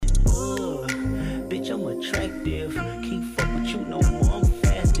attractive. Can't fuck with you no more, I'm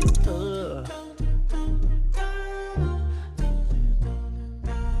fasting.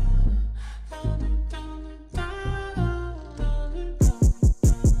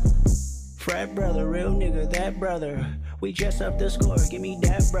 Frat brother, real nigga, that brother. We dress up the score, give me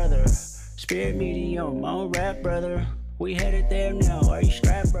that brother. Spirit medium, on rap brother. We headed there now, are you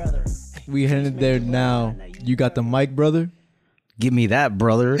strapped brother? We headed there now. You got the mic, brother? Give me that,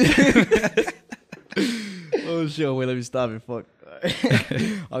 brother. Oh shit, wait, let me stop it. Fuck.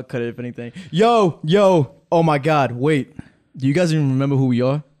 I'll cut it if anything. Yo, oh my god, wait. Do you guys even remember who we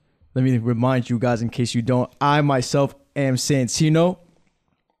are? Let me remind you guys in case you don't. I myself am Santino.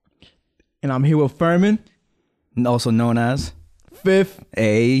 And I'm here with Furman. Also known as Fifth.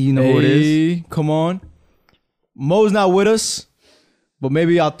 Hey, you know who it is. Come on. Mo's not with us. But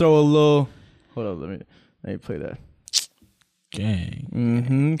maybe I'll throw a little. Hold up, let me play that.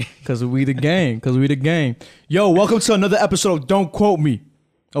 Gang. Cause we the gang. Yo, welcome to another episode of Don't Quote Me.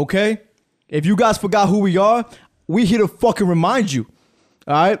 Okay? If you guys forgot who we are, we here to fucking remind you.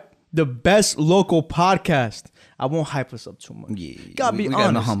 Alright? The best local podcast. I won't hype us up too much. Yeah, gotta be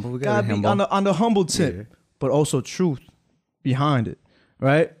honest. We gotta be humble. On the humble tip, Yeah. but also truth behind it.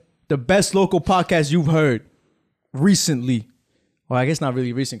 Right? The best local podcast you've heard recently. Well, I guess not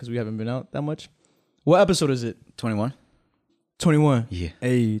really recent because we haven't been out that much. What episode is it? 21. 21. Yeah.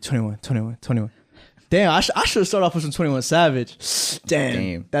 Hey, 21. Damn, I should have started off with some 21 Savage.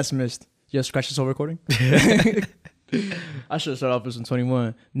 Damn. That's missed. You scratch this whole recording? I should have started off with some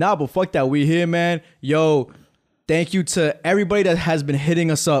 21. Nah, but fuck that. We here, man. Yo, thank you to everybody that has been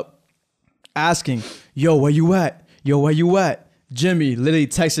hitting us up, asking, yo, where you at? Jimmy literally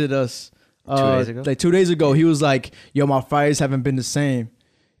texted us 2 days ago? like 2 days ago. He was like, yo, my Fridays haven't been the same,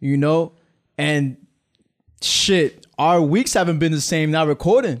 you know? And shit, our weeks haven't been the same not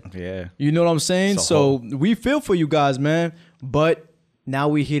recording. Yeah. You know what I'm saying? So we feel for you guys, man. But now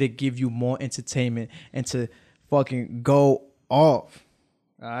we're here to give you more entertainment and to fucking go off.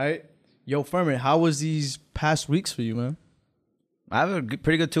 All right? Yo, Furman, how was these past weeks for you, man? I have a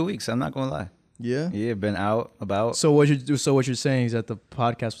pretty good 2 weeks. I'm not going to lie. Yeah? Yeah, been out, about. So what you're saying is that the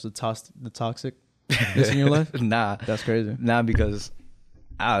podcast was the toxic in your life? Nah. That's crazy. Nah, because,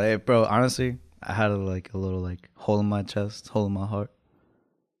 bro, honestly, I had a little hole in my chest, hole in my heart.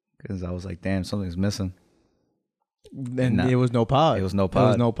 Because I was like, damn, something's missing. And it was no pod. It was no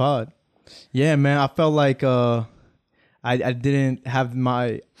pod. Yeah, man. I felt like I didn't have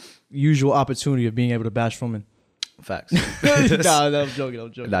my usual opportunity of being able to bash Furman. Facts. Nah, I'm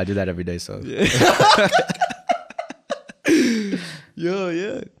joking. Nah, I do that every day, so. Yeah.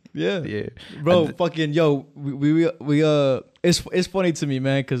 Bro, it's funny to me,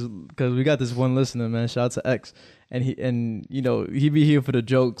 man, cause we got this one listener, man. Shout out to X, and he be here for the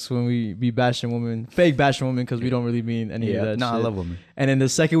jokes when we be bashing women, fake bashing women, cause we don't really mean any of that. No, shit. I love women. And then the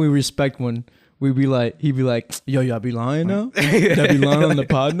second we respect one, he'd be like, yo, y'all be lying now? Y'all be lying on the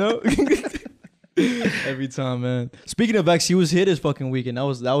pod now? Every time, man. Speaking of X, he was here this fucking week, and that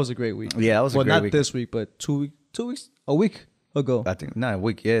was a great week. Yeah, that was a great week. Well, not this week, but 2 weeks, a week ago. I think, a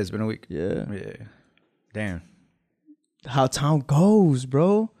week. Yeah, it's been a week. Yeah. Damn. How time goes,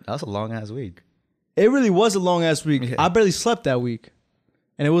 bro. That was a long-ass week. It really was a long-ass week. Yeah. I barely slept that week.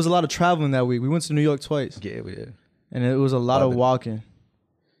 And it was a lot of traveling that week. We went to New York twice. Yeah, we did. And it was a lot of walking.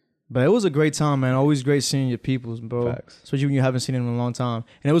 But it was a great time, man. Always great seeing your peoples, bro. Facts. Especially when you haven't seen them in a long time.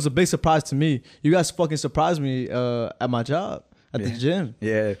 And it was a big surprise to me. You guys fucking surprised me at my job, at the gym.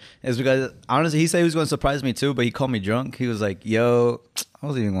 Yeah. It's because, honestly, he said he was going to surprise me too, but he called me drunk. He was like, yo, I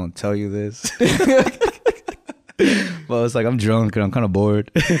wasn't even going to tell you this. But it's like, I'm drunk and I'm kind of bored.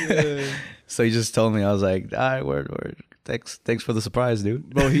 Yeah. So he just told me. I was like, all right, word. Thanks for the surprise,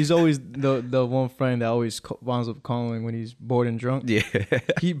 dude. Bro, he's always the one friend that always winds up calling when he's bored and drunk. Yeah.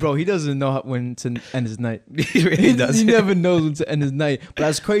 He doesn't know when to end his night. He really does. He never knows when to end his night. But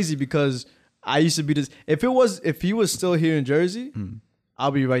that's crazy because I used to be this. If he was still here in Jersey,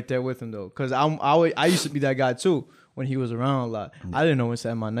 I'll be right there with him though. Cause I used to be that guy too when he was around a lot. I didn't know when to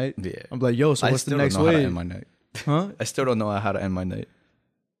end my night. Yeah. I'm like, yo, so what's the next wave? I still don't know how to wave? end my night. Huh? I still don't know how to end my night.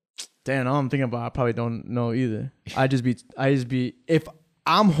 Damn, all I'm thinking about, I probably don't know either. I just be if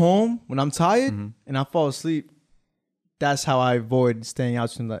I'm home when I'm tired and I fall asleep, that's how I avoid staying out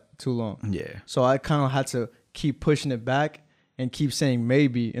too long. Yeah. So I kind of had to keep pushing it back and keep saying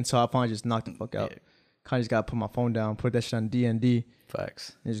maybe until I finally just knock the fuck out. Yeah. Kind of just gotta put my phone down, put that shit on D&D.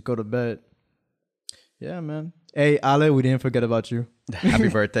 Facts. And just go to bed. Yeah, man. Hey, Ale, we didn't forget about you. Happy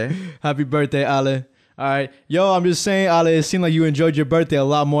birthday. Happy birthday, Ale. All right. Yo, I'm just saying, Ale, it seemed like you enjoyed your birthday a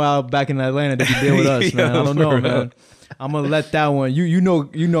lot more out back in Atlanta than you did with us, man. I don't know, man. I'm gonna let that one. You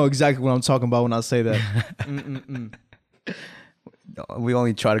know exactly what I'm talking about when I say that. We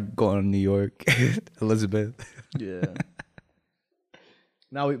only try to go on New York, Elizabeth. Yeah.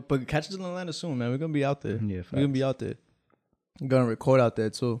 Now, but catch us in Atlanta soon, man. We're gonna be out there. Yeah, we're gonna be out there. We're gonna record out there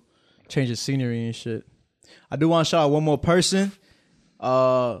too, change the scenery and shit. I do want to shout out one more person.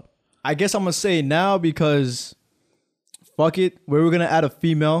 I guess I'm gonna say it now because fuck it. We were gonna add a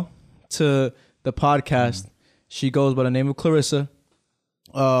female to the podcast. She goes by the name of Clarissa.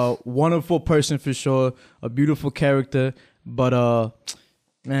 Wonderful person for sure. A beautiful character. But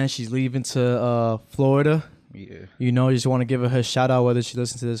man, she's leaving to Florida. Yeah. You know, just want to give her a shout out whether she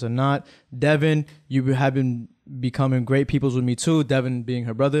listens to this or not. Devin, you have been becoming great peoples with me too. Devin being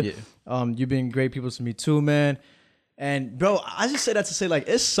her brother. Yeah. You've been great peoples with me too, man. And bro, I just say that to say like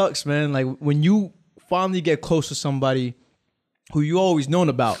it sucks, man. Like when you finally get close to somebody who you always known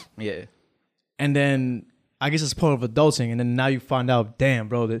about. Yeah. And then I guess it's part of adulting, and then now you find out, damn,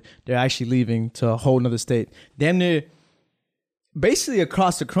 bro, that they're actually leaving to a whole nother state. Damn near basically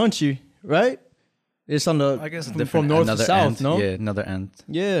across the country, right? It's on the, I guess from north to south, end. no? Yeah, another end.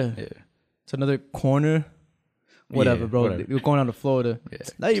 Yeah. Yeah. It's another corner. Whatever, Yeah, bro. whatever. We're going down to Florida. Yeah.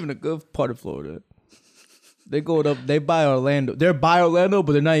 Not even a good part of Florida. They go up, they buy Orlando. They're by Orlando,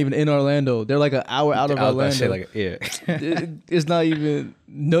 but they're not even in Orlando. They're like an hour out of I was about Orlando. to say, like, yeah. It's not even,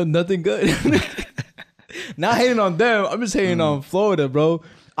 nothing good. Not hating on them. I'm just hating on Florida, bro.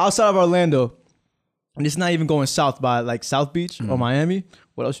 Outside of Orlando. And it's not even going south by like South Beach or Miami.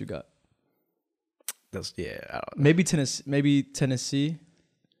 What else you got? That's, yeah, I don't know. Maybe Tennessee.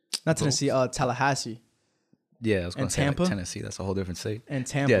 Not Tennessee, Tallahassee Yeah, I was going And to say like, Tampa? Tennessee. That's a whole different state. and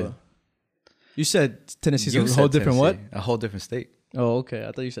Tampa. Yeah. You said Tennessee's You a said whole different what? Tennessee. A whole different state. Oh, okay.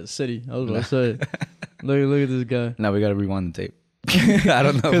 I thought you said city. I was about to say. Look at this guy. Now we got to rewind the tape. I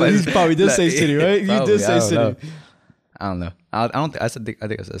don't know. Because he probably did say city, right? Probably, You did say I don't city. know. I don't know. I don't. I think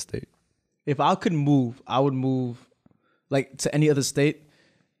I said state. If I could move, I would move like to any other state.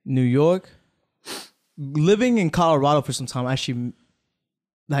 New York. Living in Colorado for some time, actually,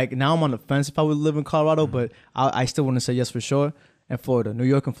 like now I'm on the fence if I would live in Colorado, but I still want to say yes for sure. And Florida, New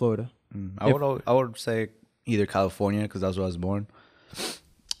York and Florida. I would say either California because that's where I was born,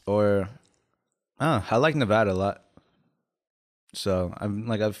 or I like Nevada a lot. So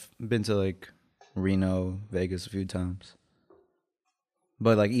I've been to like Reno, Vegas a few times.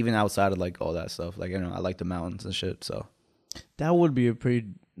 But like even outside of like all that stuff, like I like the mountains and shit. So That would be a pretty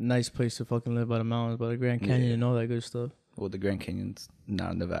nice place to fucking live by the mountains, by the Grand Canyon and all that good stuff. well, the Grand Canyon's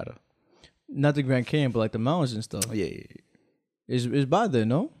not in Nevada. Not the Grand Canyon, but like the mountains and stuff. Yeah. It's by there,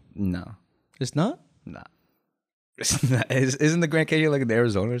 no? No, It's not? nah. It's not. Isn't the Grand Canyon like in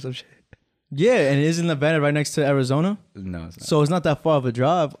Arizona or some shit? Yeah, and isn't Nevada right next to Arizona? No, it's not. So it's not that far of a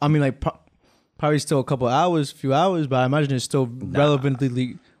drive. I mean, like probably still a couple hours, few hours, but I imagine it's still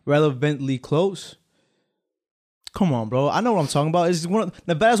relevantly close. Come on, bro. I know what I'm talking about.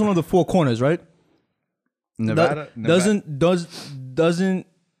 Nevada's one of the four corners, right? Nevada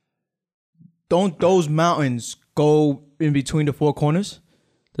Don't those mountains go in between the four corners?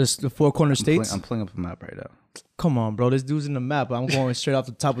 The four corner states? I'm pulling up a map right now. Come on, bro. This dude's in the map, but I'm going straight off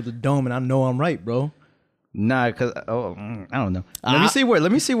the top of the dome, and I know I'm right, bro. Nah, because I don't know. Let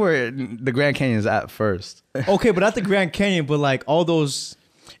me see where the Grand Canyon is at first. Okay, but not the Grand Canyon, but like all those.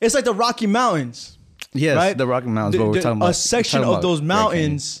 It's like the Rocky Mountains. Yes, right? the Rocky Mountains. But we're talking about a section of those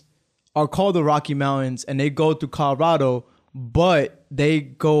mountains are called the Rocky Mountains, and they go through Colorado, but they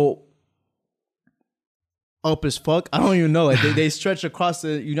go up as fuck. I don't even know. Like they stretch across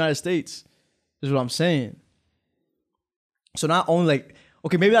the United States. Is what I'm saying. So not only like,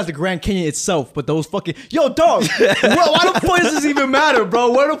 okay, maybe that's the Grand Canyon itself, but those fucking yo dog. Why the fuck does this even matter,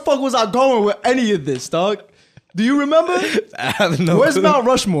 bro? Where the fuck was I going with any of this, dog? Do you remember? I have no Where's clue. Mount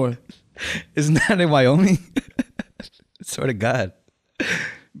Rushmore? Isn't that in Wyoming? Swear to God.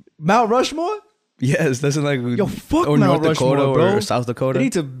 Mount Rushmore? Yes, that's in like Yo, fuck or Mount North Dakota Rushmore, bro. or South Dakota. They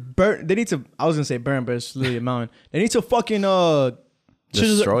need to burn. I was gonna say burn, but it's literally a mountain. They need to fucking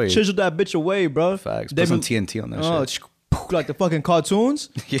Destroy it. chisel that bitch away, bro. Facts. They Put some be- TNT on that shit. like the fucking cartoons.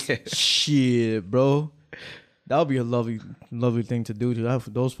 Yeah. Shit, bro. That would be a lovely thing to do to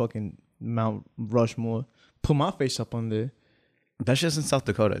have those fucking Mount Rushmore. Put my face up on there. That's just in South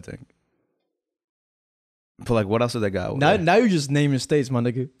Dakota, I think. But like, what else do they got? over there? Now you just naming states, my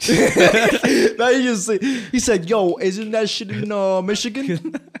nigga. Now you just say, he said, "Yo, isn't that shit in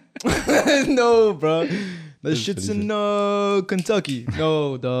Michigan?" No, bro. That shit's in Kentucky.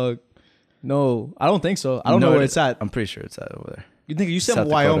 No, dog. No, I don't think so. I don't know where it's at. I'm pretty sure it's at over there. You said South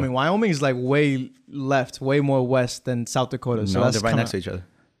Wyoming. Dakota. Wyoming is like way left, way more west than South Dakota. So No, that's they're right kinda, next to each other.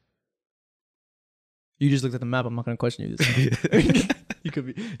 You just looked at the map. I'm not gonna question you this time. You could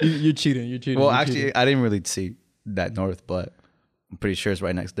be. You're cheating. You're cheating. Well, you're actually, cheating. I didn't really see that north, but I'm pretty sure it's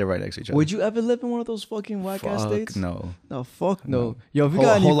right next. They're right next to each other. Would you ever live in one of those fucking whack ass states? No. No, fuck no. Yo, if we Whole,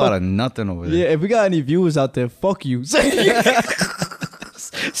 got any whole lot of nothing over there. yeah, if we got any viewers out there, fuck you.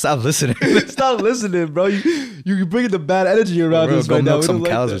 Stop listening. Stop listening, bro. You bringing the bad energy around Bro, us go right now. milk We some don't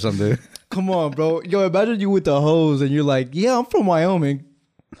like cows that. or something. Come on, bro. Yo, imagine you with the hose and you're like, yeah, I'm from Wyoming.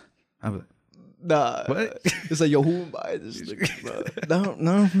 I'm like, Nah. what? It's like, yo, who am I? This nigga, bro.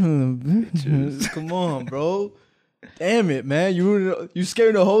 No, I'm from the bitches. Come on, bro. Damn it, man. You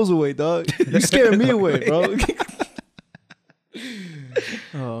scaring the hose away, dog. You scaring me away, bro.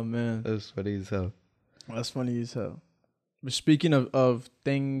 Oh, man. That's funny as hell. That's funny as hell. But speaking of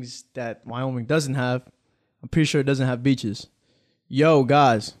things that Wyoming doesn't have, I'm pretty sure it doesn't have beaches. Yo,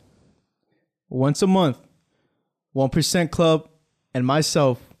 guys, once a month, 1% Club and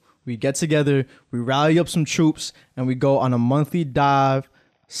myself, we get together, we rally up some troops, and we go on a monthly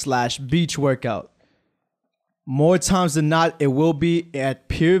dive/beach workout. More times than not, it will be at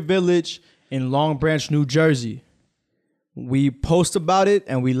Pier Village in Long Branch, New Jersey. We post about it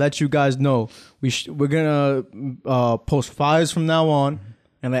and we let you guys know. We're gonna post flyers from now on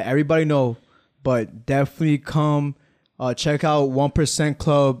and let everybody know. But definitely come check out 1%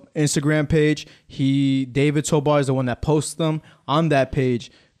 Club Instagram page. David Tobar is the one that posts them on that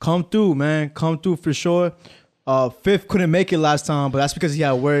page. Come through, man. Come through for sure. Fifth couldn't make it last time, but that's because he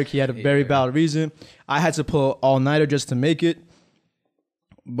had work. He had a very valid reason. I had to pull all-nighter just to make it.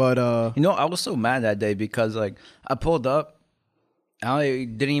 But You know, I was so mad that day because like I pulled up, I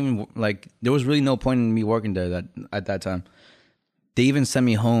didn't even like. There was really no point in me working there at that time. They even sent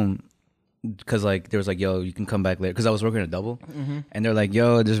me home because like there was like, yo, you can come back later because I was working a double, and they're like,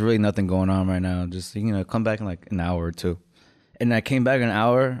 yo, there's really nothing going on right now. Just come back in like an hour or two. And I came back an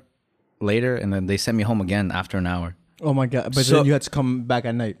hour later, and then they sent me home again after an hour. oh my god! But then you had to come back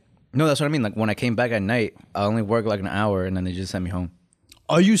at night. No, that's what I mean. Like when I came back at night, I only worked like an hour, and then they just sent me home.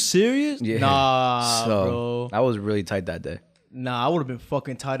 Are you serious? Yeah. Nah, So bro. I was really tight that day. Nah, I would have been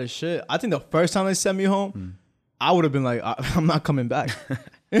fucking tight as shit. I think the first time they sent me home, I would have been like, I'm not coming back.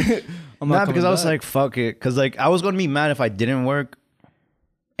 I'm Not because coming I was back. like, fuck it. Because like I was gonna be mad if I didn't work,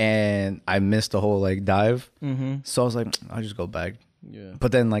 and I missed the whole like dive. So I was like, I'll just go back. yeah.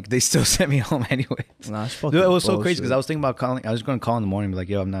 But then like they still sent me home anyway. Nah, it's fucking Dude, it was so crazy bullshit. because I was thinking about calling. I was gonna call in the morning and be like,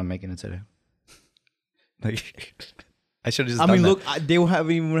 yo, I'm not making it today. Like I should have just. I done mean, that. look, they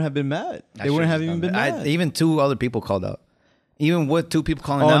wouldn't have been mad. I They wouldn't should've have just even done been that. mad. Even 2 other people called out. Even with 2 people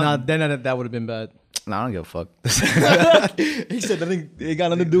calling Oh, out. nah, then that would have been bad. Nah, I don't give a fuck. He said nothing. It got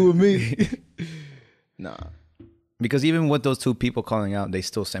nothing to do with me. Nah, Because even with those 2 people calling out, they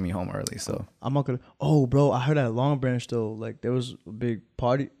still sent me home early. So I'm not gonna. Oh, bro, I heard at Long Branch though. Like there was a big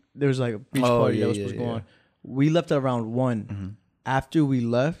party. There was like a beach party that was supposed to go on. We left at around 1. After we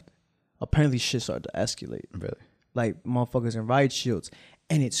left, apparently shit started to escalate. really, Like motherfuckers in riot shields,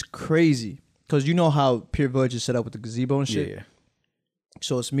 and it's crazy because you know how Pier Village is set up with the gazebo and shit. yeah.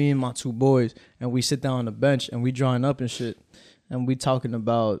 So it's me and my 2 boys, and we sit down on the bench and we drawing up and shit, and we talking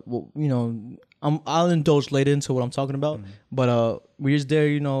about I'll indulge later into what I'm talking about, but we just there,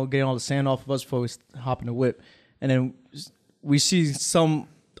 getting all the sand off of us before we hop in the whip, and then we see some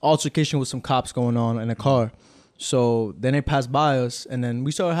altercation with some cops going on in a car. So then they pass by us, and then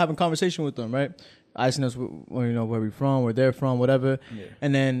we started having conversation with them, right? Asking us, where we from, where they're from, whatever. Yeah.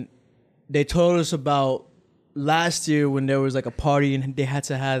 And then they told us about last year when there was like a party and they had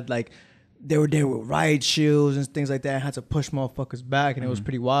to have like, they were there with riot shields and things like that and had to push motherfuckers back, and it was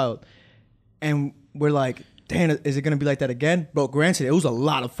pretty wild. And we're like, damn, is it going to be like that again? Bro, granted, it was a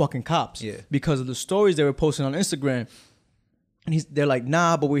lot of fucking cops because of the stories they were posting on Instagram. And they're like,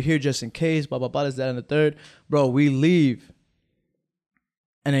 nah, but we're here just in case, blah, blah, blah, this, that, and the third. Bro, we leave.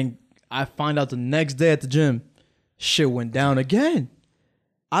 And then I find out the next day at the gym, shit went down again.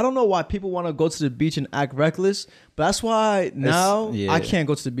 I don't know why people want to go to the beach and act reckless, but that's why now I can't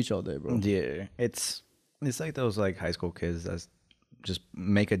go to the beach all day, bro. Yeah, it's like those like high school kids that just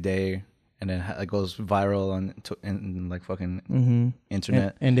make a day and then it goes viral on like fucking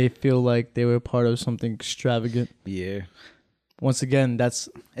internet. And they feel like they were part of something extravagant. Yeah. Once again, it's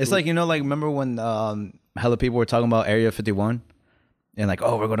like, like remember when hella people were talking about Area 51 and like,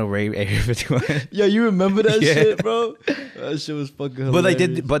 oh, we're gonna raid Area 51. Yeah, you remember that shit, bro? That shit was fucking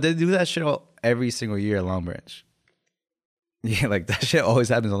hilarious. But they do that shit every single year at Long Branch. Yeah, like that shit always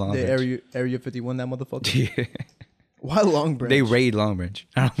happens at Long Branch. Area 51, that motherfucker. Yeah. Why Long Branch? They raid Long Branch.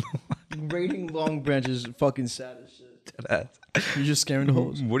 I don't know. Raiding Long Branch is fucking sad as shit. You're just scaring the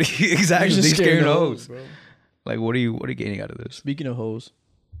hoes. What are you exactly? You're just scaring the hoes, bro. Like, what are you getting out of this? Speaking of hoes,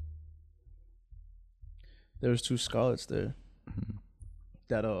 There's 2 Scarlets there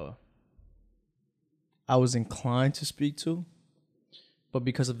that I was inclined to speak to, but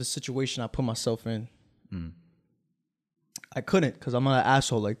because of the situation I put myself in, I couldn't because I'm not an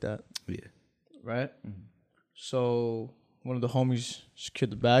asshole like that. Yeah. Right? So one of the homies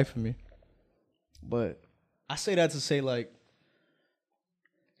secured the bag for me. But I say that to say, like,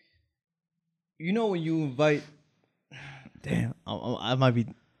 you know when you invite, damn, I might be,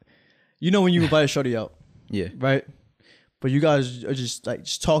 you know when you invite a shorty out, Yeah. right? But you guys are just like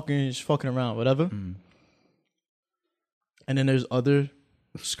just talking, just fucking around, whatever. And then there's other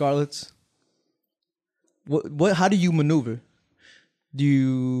Scarlets. What? How do you maneuver?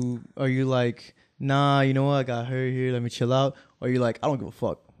 Are you like, nah, you know what? I got her here. Let me chill out. Or are you like, I don't give a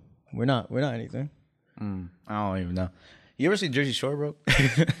fuck. We're not anything. I don't even know. You ever see Jersey Shore, bro?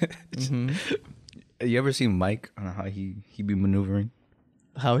 You ever seen Mike on how he be maneuvering?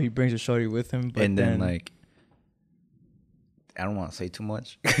 How he brings a shorty with him, but and then like, I don't want to say too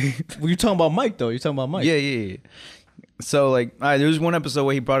much. Well, you talking about Mike though? You talking about Mike? Yeah. So like, all right, there was one episode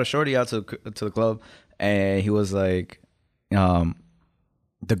where he brought a shorty out to the club, and he was like, the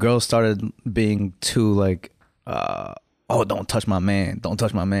girl started being too like, oh, don't touch my man, don't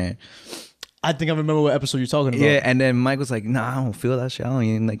touch my man. I think I remember what episode you're talking about. Yeah, and then Mike was like, nah, I don't feel that shit. I don't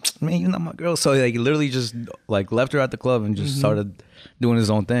even, like, man, you're not my girl. So like, he literally just like left her at the club and just started doing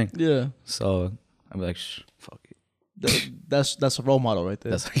his own thing. Yeah. So I'm like, fuck it. That's a role model right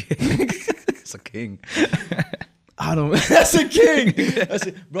there. That's it's a king. I don't. That's a king.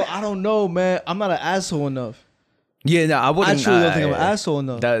 Bro, I don't know, man. I'm not an asshole enough. Yeah, no, I wouldn't. I truly don't think I'm an asshole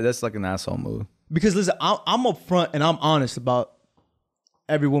enough. That's like an asshole move. Because listen, I'm upfront and I'm honest about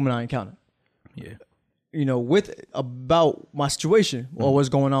every woman I encounter. Yeah. You know, about my situation or what's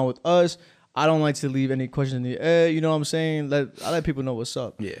going on with us. I don't like to leave any questions in the air. You know what I'm saying? I let people know what's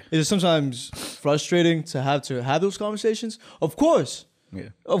up. Yeah. It's sometimes frustrating to have those conversations. Of course. Yeah.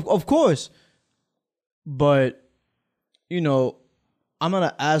 Of course. But, you know, I'm not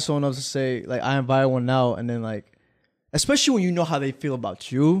an asshole enough to say, like, I invite one out and then, like, especially when you know how they feel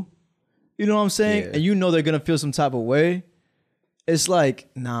about you. You know what I'm saying? Yeah. And you know they're going to feel some type of way. It's like,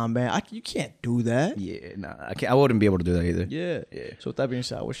 nah, man, you can't do that. Yeah, nah, I can't. I wouldn't be able to do that either. Yeah. Yeah. So with that being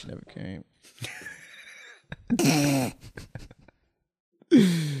said, I wish you never came.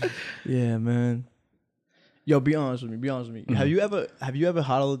 Yeah, man. Yo, be honest with me. Mm-hmm. Have you ever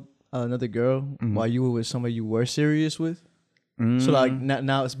hollered another girl while you were with somebody you were serious with? So like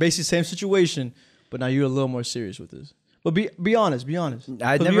now it's basically the same situation, but now you're a little more serious with this. But be honest. We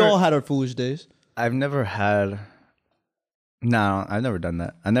all had our foolish days. I've never done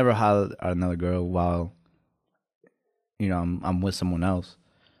that. I never hollered at another girl while, you know, I'm with someone else.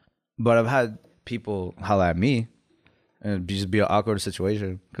 But I've had people holler at me, and it'd just be an awkward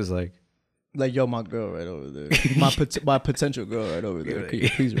situation because like, yo, my girl right over there, my potential girl right over there. Can you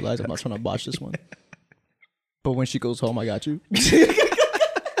please realize I'm not trying to botch this one? But when she goes home, I got you.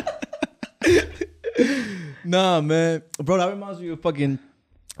 Nah, man, bro, that reminds me of fucking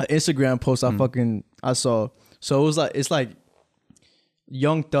an Instagram post I saw. So it's like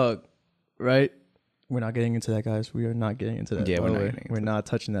Young Thug, right? We're not getting into that, guys. We are not getting into that. Yeah, we're not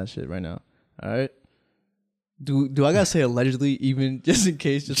touching that shit right now. All right. Do I gotta say allegedly, even just in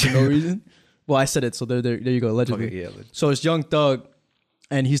case, just for no reason? Well, I said it, so there you go, allegedly. Okay, yeah, so it's Young Thug,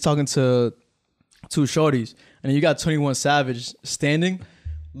 and he's talking to 2 shorties, and then you got 21 Savage standing,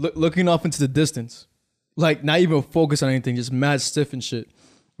 looking off into the distance, like not even focused on anything, just mad stiff and shit,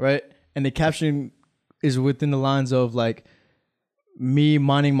 right? And the caption is within the lines of like, me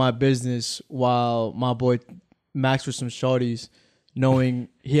minding my business while my boy Max with some shorties, knowing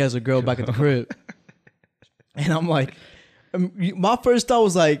he has a girl back at the crib. And I'm like, my first thought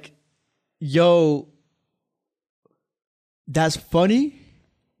was like, yo, that's funny,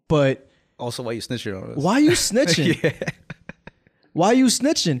 but also why you snitching on us? Why are you snitching? Yeah. Why are you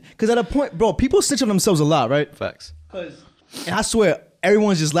snitching? Because at a point, bro, people snitch on themselves a lot, right? Facts. And I swear,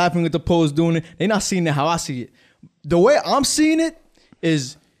 everyone's just laughing at the post doing it. They're not seeing it how I see it. The way I'm seeing it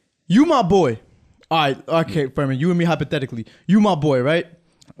is, you my boy. All right, okay, Furman, you and me hypothetically. You my boy, right?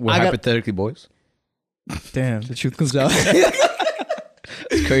 We're hypothetically boys? Damn, the truth comes out.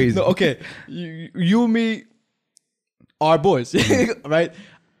 It's crazy. No, okay, you and me are boys, right?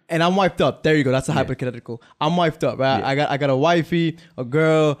 And I'm wiped up. There you go. That's a hypothetical. I'm wiped up, right? Yeah. I got a wifey, a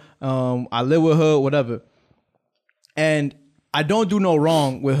girl. I live with her, whatever. And I don't do no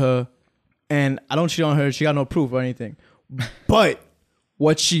wrong with her, and I don't cheat on her. She got no proof or anything. But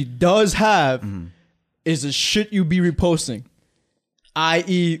what she does have is the shit you be reposting,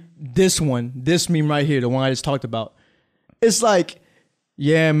 i.e., this meme right here, the one I just talked about. It's like,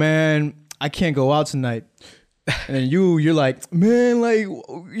 yeah, man, I can't go out tonight. And then you're like, man, like,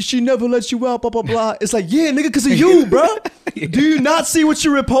 she never lets you out, blah, blah, blah. It's like, yeah, nigga, because of you, bro. Yeah. Do you not see what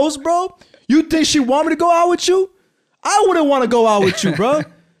you repost, bro? You think she want me to go out with you? I wouldn't want to go out with you, bro.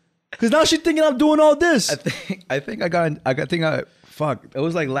 Because now she thinking I'm doing all this. Fuck. It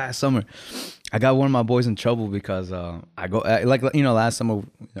was like last summer. I got one of my boys in trouble because last summer,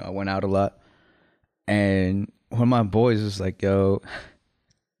 I went out a lot. And one of my boys was like, yo,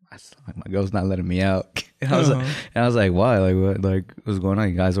 my girl's not letting me out. And I was like, why? Like, what? Like, what's going on?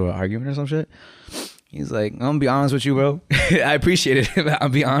 You guys were arguing or some shit? He's like, I'm gonna be honest with you, bro. I appreciate it, but I'll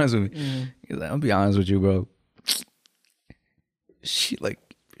be honest with me. He's like, I'll be honest with you, bro. She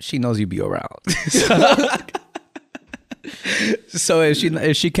knows you be around. So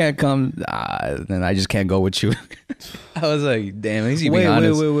if she can't come, then I just can't go with you. I was like, damn, he's being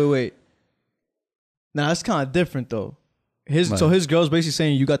honest. Wait. Now that's kind of different though. So his girl's basically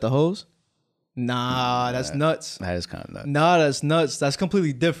saying you got the hose. Nah, that's nuts. That is kind of nuts. Nah, that's nuts. That's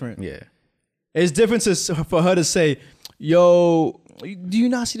completely different. Yeah, it's different for her to say, yo, do you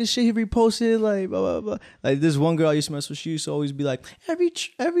not see the shit he reposted? Like, blah, blah, blah. Like, this one girl I used to mess with, she used to always be like,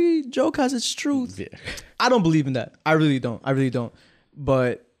 every joke has its truth. Yeah. I don't believe in that. I really don't.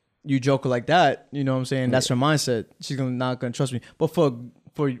 But you joke like that, you know what I'm saying? That's her mindset. She's not gonna trust me. But for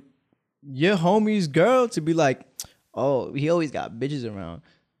your homie's girl to be like, oh, he always got bitches around.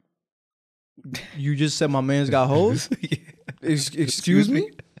 You just said my man's got hoes? Yeah. Excuse me?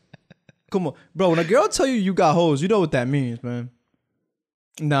 Come on. Bro, when a girl tell you got hoes, you know what that means, man.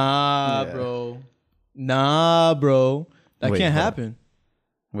 Nah, bro. That can't happen.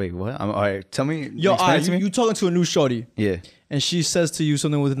 Wait, what? All right, tell me. Yo, you talking to a new shorty. Yeah. And she says to you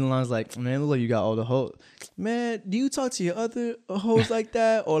something within the lines like, man, look like you got all the hoes. Man, do you talk to your other hoes like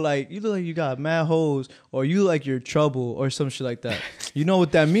that? Or like, you look like you got mad hoes. Or you like you're trouble or some shit like that. You know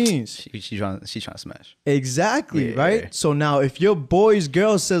what that means. She trying to smash. Exactly, right? Yeah. So now if your boy's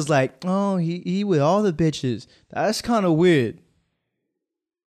girl says like, oh, he with all the bitches, that's kind of weird.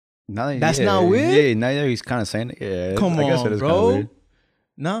 That's not weird? Yeah, now that he's kind of saying it. Yeah, come on, I guess it is bro. Weird.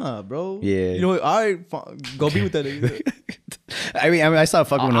 Nah, bro. Yeah. You know what? All right, go be with that nigga. I mean, I started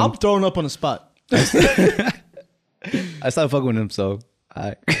fucking with him. I'm throwing up on the spot. I started fucking with him, so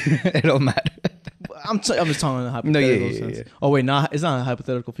it don't matter. I'm just talking in a hypothetical sense. Yeah. Oh, wait, it's not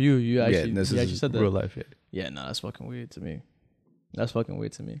hypothetical for you. You actually said that. Real life, yeah. Yeah, nah, that's fucking weird to me. Yeah,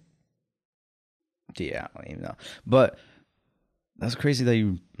 I don't even know. But that's crazy that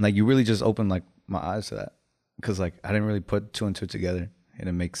you really just opened like my eyes to that. Because like I didn't really put two and two together. And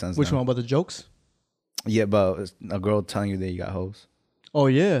it makes sense. Which one, about the jokes? Yeah, but a girl telling you that you got hoes. Oh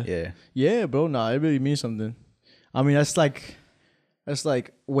yeah. Yeah. Yeah, bro. Nah, it really means something. I mean, that's like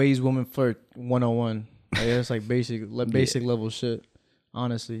ways women flirt 101. Like, that's like basic level shit.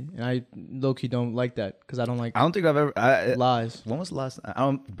 Honestly, and I low key don't like that because I don't think I've ever lies. When was the last?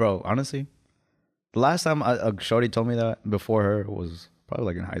 Bro. Honestly, the last time a shorty told me that before her was probably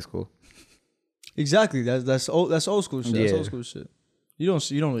like in high school. Exactly. That's old school shit. Yeah. That's old school shit. You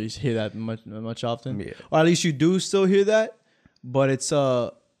don't really hear that much often, yeah. Or at least you do still hear that, but it's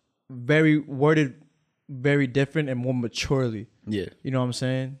very worded, very different and more maturely. Yeah, you know what I'm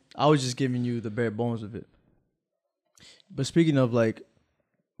saying. I was just giving you the bare bones of it. But speaking of like,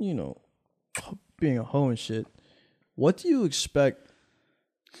 you know, being a hoe and shit, what do you expect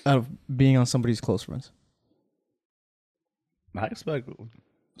out of being on somebody's close friends? I expect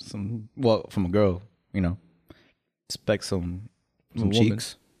from a girl, you know, expect some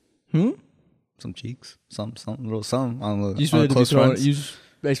cheeks. Some cheeks. Some little something on the close friends. You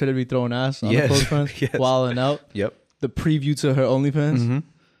expect her to be throwing ass on the close friends? Yes. Wilding out? Yep. The preview to her OnlyFans? Mm-hmm.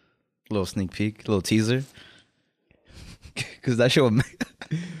 Little sneak peek, little teaser. Because that shit would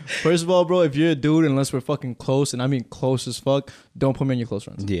First of all, bro, if you're a dude, unless we're fucking close, and I mean close as fuck, don't put me in your close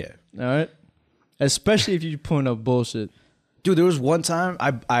friends. Yeah. All right? Especially if you're putting up bullshit. Dude, there was one time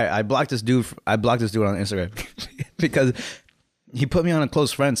I blocked this dude. I blocked this dude on Instagram because he put me on a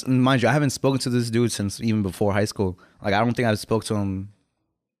close friends. And mind you, I haven't spoken to this dude since even before high school. Like, I don't think I've spoke to him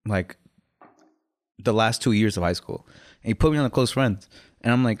like the last 2 years of high school. And he put me on a close friends.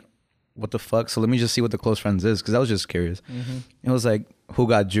 And I'm like, what the fuck? So let me just see what the close friends is, because I was just curious. Mm-hmm. It was like, who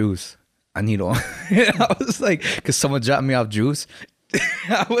got juice? I need all. I was like, because someone dropped me off juice.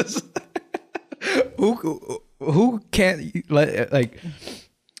 I was who can't like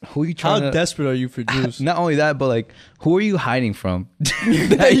who are you trying? How desperate are you for juice? Not only that, but like, who are you hiding from?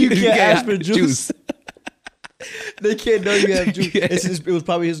 that you can't ask for juice. They can't know you have juice. Yeah. It was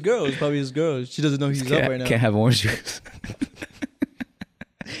probably his girl. She doesn't know he's up right now. Can't have orange juice.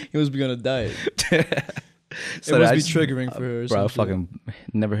 He must be on a diet. So it must be triggering for her. Or bro, I something. fucking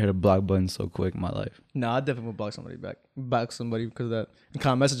never hit a block button so quick in my life. Nah, I definitely would block somebody because of that. And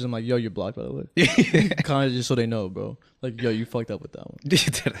kind of message them like, "Yo, you're blocked, by the way." Kind of just so they know, bro. Like, yo, you fucked up with that one.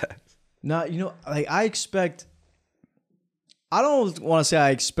 Nah, you know, like I don't want to say I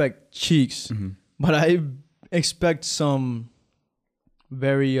expect cheeks, but I expect some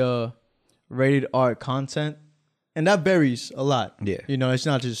very rated R content, and that varies a lot. Yeah, you know, it's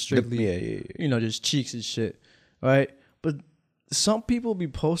not just strictly you know, just cheeks and shit, right? But some people be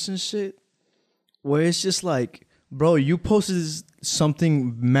posting shit where it's just like, bro, you posted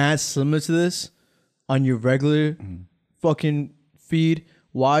something mad similar to this on your regular fucking feed.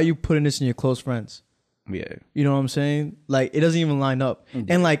 Why are you putting this in your close friends? Yeah. You know what I'm saying? Like, it doesn't even line up.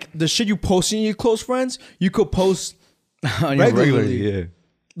 And like the shit you post in your close friends, you could post on your regularly. Yeah.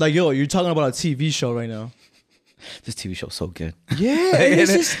 Like, yo, you're talking about a TV show right now. This TV show's so good. Yeah,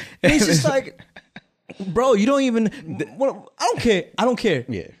 it's just like, bro, you don't even. I don't care. I don't care.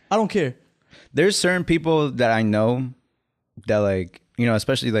 Yeah, I don't care. There's certain people that I know that, like, you know,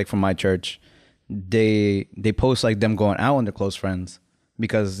 especially like from my church, they post like them going out with their close friends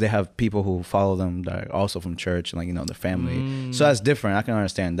because they have people who follow them that are also from church and, like, you know, their family. So that's different. I can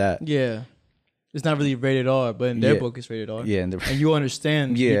understand that. Yeah. It's not really rated R, but in their book it's rated R. Yeah, and you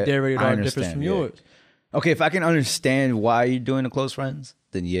understand their rated R difference from yours. Okay, if I can understand why you're doing the close friends,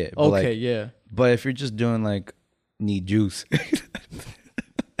 then yeah. But okay, yeah. But if you're just doing like need juice,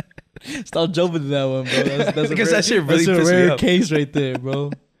 stop jumping to that one, bro. That's because that shit really that's a pissed me rare off. case right there,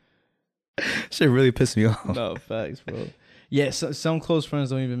 bro. Shit really pissed me off. No facts, bro. Yeah, so, some close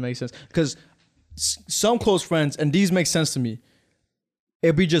friends don't even make sense because some close friends, and these make sense to me.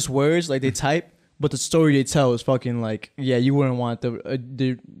 It'd be just words like they type. But the story they tell is fucking like, yeah, you wouldn't want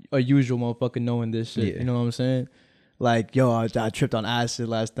a usual motherfucker knowing this shit. Yeah. You know what I'm saying? Like, yo, I tripped on acid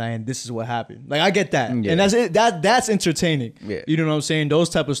last night and this is what happened. Like, I get that. Yeah. And that's it. That's entertaining. Yeah. You know what I'm saying? Those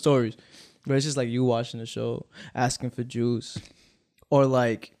type of stories. But it's just like you watching the show, asking for juice. Or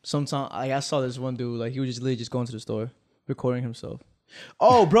like, sometimes, I saw this one dude, like, he was just literally just going to the store, recording himself.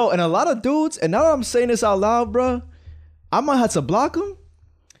 Oh, bro, and a lot of dudes, and now that I'm saying this out loud, bro, I might have to block them.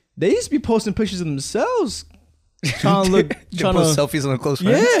 They used to be posting pictures of themselves, trying to post selfies on their close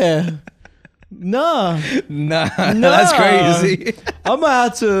friends. Yeah, nah, that's crazy. I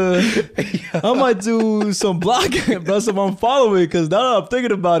might do some blocking, bro, some unfollowing, because now that I'm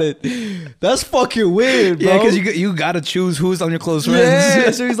thinking about it, that's fucking weird, bro. Yeah, because you gotta choose who's on your close friends.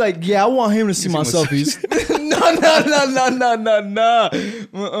 Yeah, so he's like, yeah, I want him to see my selfies.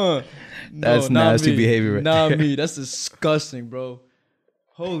 No. That's nasty behavior. Right Not there. me. That's disgusting, bro.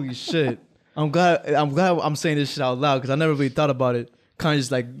 Holy shit. I'm glad I'm saying this shit out loud because I never really thought about it. Kind of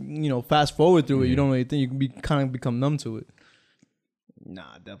just like, you know, fast forward through it. You don't really think you can kind of become numb to it. Nah,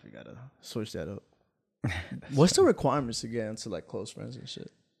 I definitely gotta switch that up. What's the requirements to get into like close friends and shit?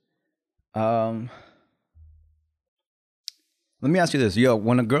 Let me ask you this. Yo,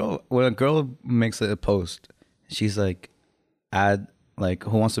 when a girl makes a post, she's like, add like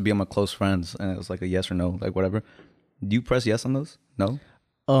who wants to be on my close friends, and it's like a yes or no, like whatever. Do you press yes on those? No?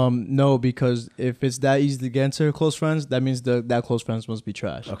 No, because if it's that easy to get into her close friends, that means that close friends must be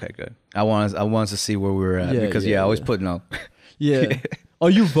trash. Okay, good. I wanted to see where we were at because I always put no. Yeah. Oh,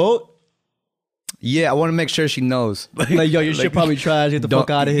 you vote? Yeah, I want to make sure she knows. Like, yo, your shit probably trash. Get the fuck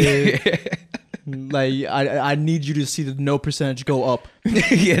out of here. Like, I need you to see the no percentage go up.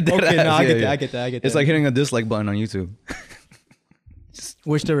 Yeah. Okay, no, I get that. It's like hitting a dislike button on YouTube.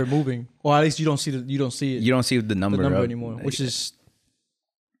 Which they're removing, or at least you don't see it. You don't see the number anymore, which is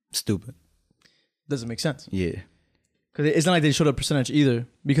stupid. Doesn't make sense. Yeah, because it's not like they showed a percentage either.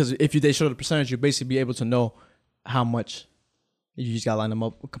 Because if they showed a percentage, you basically be able to know how much you just gotta line them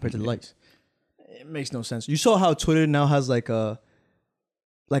up compared to the likes. It makes no sense. You saw how Twitter now has like a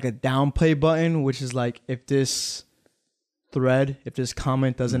downplay button, which is like if this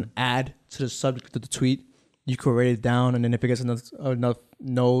comment doesn't add to the subject of the tweet, you could rate it down, and then if it gets enough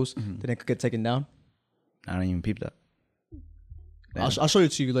no's, then it could get taken down. I don't even peep that. I'll show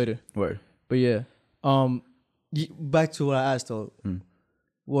it to you later. Word. But yeah, back to what I asked though.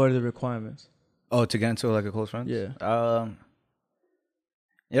 What are the requirements? Oh, to get into like a close friend? Yeah.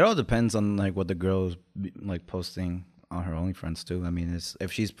 It all depends on like what the girl is like posting on her OnlyFriends too. I mean,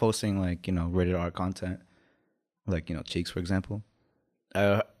 if she's posting like, you know, rated R content, like, you know, cheeks for example,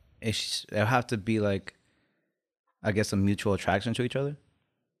 it'll have to be like, I guess, a mutual attraction to each other.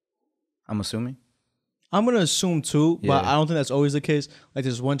 I'm assuming. I'm gonna assume too, but I don't think that's always the case. Like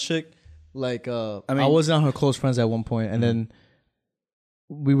there's one chick, like I wasn't on her close friends at one point, and then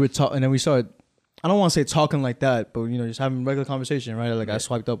we were talking, and then we started I don't want to say talking like that, but just having regular conversation, right? Like I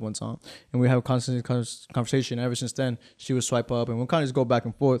swiped up one time, and we have a constant conversation. Ever since then, she would swipe up, and we'll kind of just go back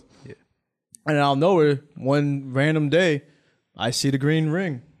and forth. Yeah. And out of nowhere, one random day, I see the green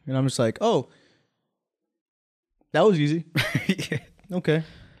ring, and I'm just like, oh, that was easy. Yeah. Okay,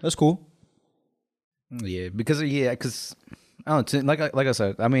 that's cool. Yeah, because I don't know, like I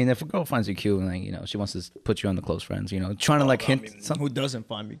said, I mean, if a girl finds you cute and she wants to put you on the close friends, trying to hint. Who doesn't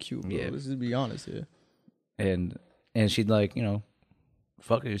find me cute? Bro? Yeah, let's just be honest here. And she'd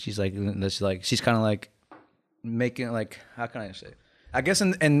fuck it. She's she's kind of making how can I say? I guess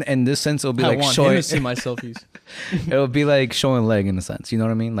in this sense it'll be showing. To see my selfies. It'll be like showing leg in a sense. You know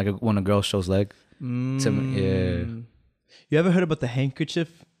what I mean? Like when a girl shows leg. Yeah. You ever heard about the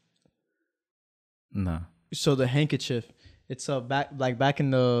handkerchief? No. So the handkerchief. It's back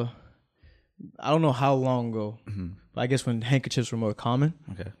in the, I don't know how long ago, but I guess when handkerchiefs were more common.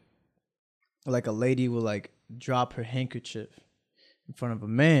 Okay. Like a lady will drop her handkerchief in front of a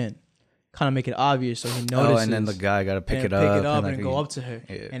man, kind of make it obvious so he notices. Oh, and then the guy got to pick it up and go up to her.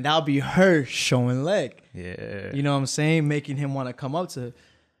 Yeah. And that'll be her showing leg. Yeah. You know what I'm saying? Making him want to come up to her.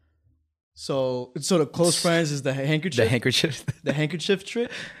 So the close friends is the handkerchief? The handkerchief trick?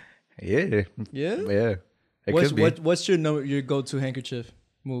 Yeah. Yeah? Yeah. What's your go-to handkerchief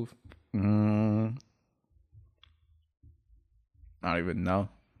move? I don't even know.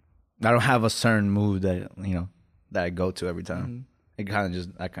 I don't have a certain move that that I go to every time. I kind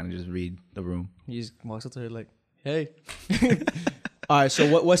of just read the room. He just walks up to her like, "Hey." All right.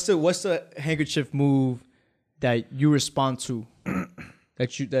 So what's the handkerchief move that you respond to?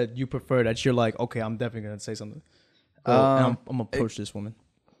 that you prefer? That you're like, okay, I'm definitely gonna say something. I'm gonna approach this woman.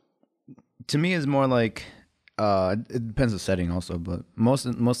 To me, it's more like. It depends on the setting also, but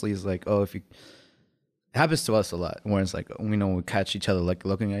mostly it's like, if you, it happens to us a lot where it's like, we catch each other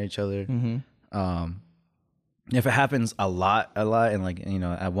looking at each other. If it happens a lot, and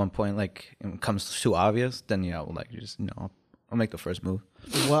at one point it becomes too obvious, then I'll make the first move.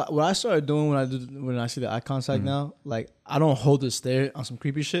 What I started doing when I see the eye contact now, I don't hold the stare on some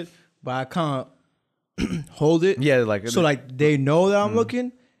creepy shit, but I kind of hold it. Yeah, so they know that I'm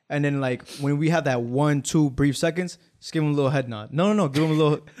looking. And then when we have that 1-2 brief seconds, just give him a little head nod. No, give him a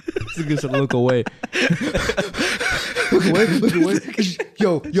little, just look away. Look away.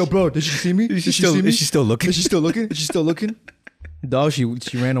 Yo, bro, did she see me? Is she still looking? Is she still looking? Dog, she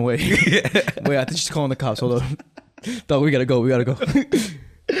ran away. Wait, I think she's calling the cops. Hold on. Dog, we gotta go.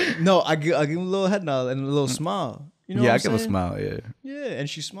 No, I give him a little head nod and a little smile. You know what I'm saying? I give a smile, yeah. Yeah, and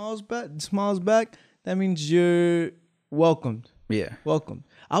she smiles back. That means you're welcomed. Yeah. Welcome.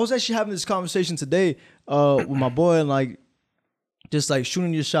 I was actually having this conversation today with my boy and just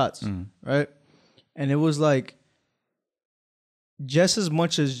shooting your shots, right? And it was just as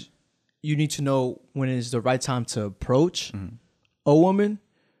much as you need to know when it's the right time to approach a woman,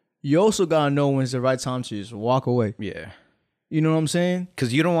 you also gotta know when it's the right time to just walk away. Yeah. You know what I'm saying?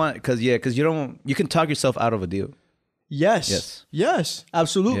 Because you can talk yourself out of a deal. Yes,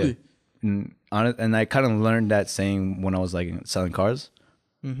 absolutely. Yeah. And I kind of learned that saying when I was selling cars.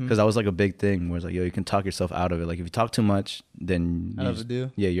 Because that was a big thing where it's you can talk yourself out of it. If you talk too much, then out of the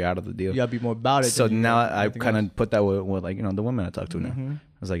deal. Yeah, you're out of the deal. You gotta be more about it. So now I kind of put that with the women I talk to now. I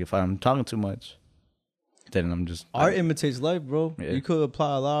was if I'm talking too much, then I'm just art imitates life, bro. Yeah. You could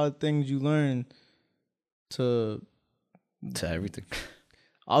apply a lot of things you learn to everything.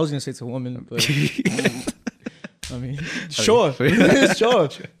 I was gonna say to women, but I mean, sure, sure,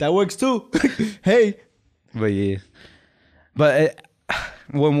 that works too. Hey, but yeah, but.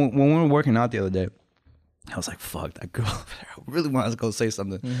 When we were working out the other day, I was like, "Fuck that girl!" I really wanted to go say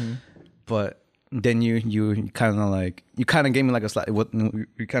something, but then you kind of gave me a slap. You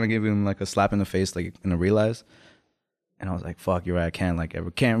kind of gave him a slap in the face, in a realize, and I was like, "Fuck, you're right. I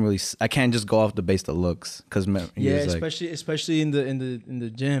can't just go off the base of looks, because especially in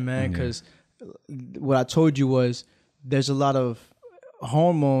the gym, man. Because what I told you was there's a lot of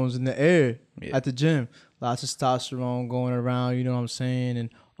hormones in the air at the gym. Lots of testosterone going around, you know what I'm saying,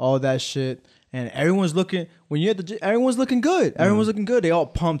 and all that shit. And everyone's looking, when you're at the gym, everyone's looking good. Everyone's looking good. They all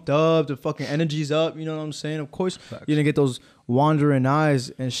pumped up. The fucking energy's up. You know what I'm saying? Of course, you're going to get those wandering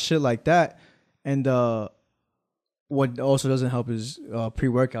eyes and shit like that. And what also doesn't help is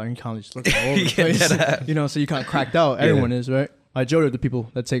pre-workout. You kind of just look all over the place. You know, so you kind of cracked out. Everyone is, right? Majority of the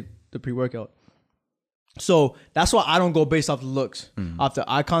people that take the pre-workout. So that's why I don't go based off the looks, off the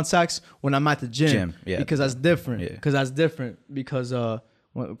eye contacts when I'm at the gym. Because that's different. Because of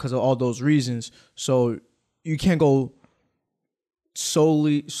all those reasons. So you can't go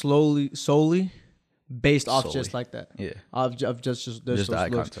solely based off Solely. just like that. Yeah. Of just Just the eye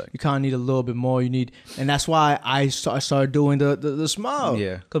looks. contact. You kind of need a little bit more. You need, and that's why I started doing the smile.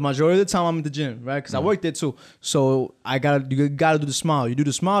 Yeah. Because majority of the time I'm at the gym, right? Because I work there too. So you gotta do the smile. You do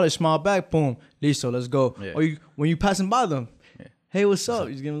the smile, they smile back. Boom, listo, let's go. Yeah. Or when you passing by them, hey, what's up?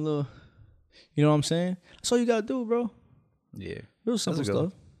 You just give them a little. You know what I'm saying? That's all you gotta do, bro. Yeah. Real simple That's a good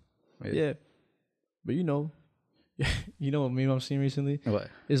stuff. one. Yeah. But you know what meme I'm seeing recently? What?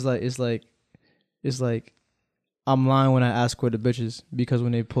 It's like I'm lying when I ask where the bitches because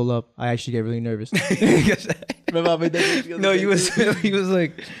when they pull up, I actually get really nervous. Remember I made that joke? No, he was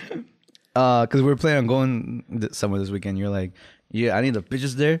like, because we were planning on going somewhere this weekend. You're like, yeah, I need the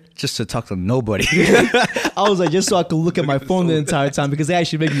bitches there just to talk to nobody. I was like, just so I could look at my phone the entire time because they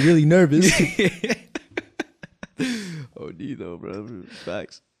actually make me really nervous. Oh, though, bro.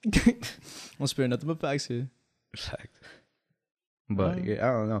 Facts. I'm sparing nothing but facts here. Fact. But yeah,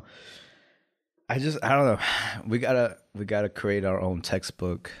 I don't know. I don't know. We gotta create our own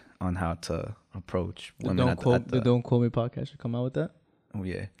textbook on how to approach women. The Don't Quote Me podcast should come out with that. Oh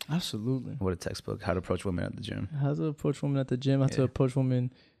yeah, absolutely. What a textbook! How to approach women at the gym. How to approach women at the gym. How to approach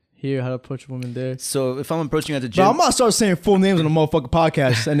women here. How to approach women there. So if I'm approaching at the gym, bro, I'm gonna start saying full names on the motherfucking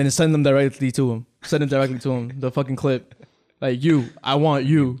podcast and then send them directly to him. Send them directly to him. The fucking clip. Like I want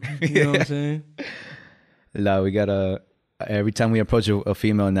you. You know what I'm saying? No, we gotta. Every time we approach a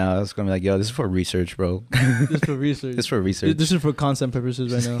female now, it's gonna be like, yo, this is for research, bro. This is for research. This is for research. This is for content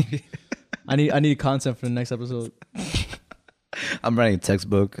purposes right now. I need content for the next episode. I'm writing a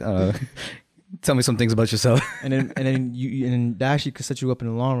textbook. Tell me some things about yourself. and then that actually could set you up in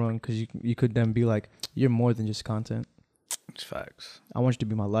the long run because you could then be like, you're more than just content. It's facts. I want you to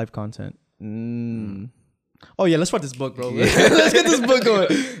be my life content. Oh yeah, let's write this book, bro. Let's get this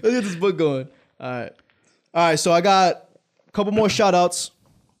book going. All right. So I got a couple more shout outs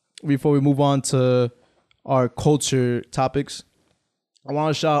before we move on to our culture topics. I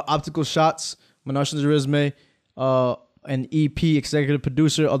want to shout out Optical Shots, Menashe Resume, an EP executive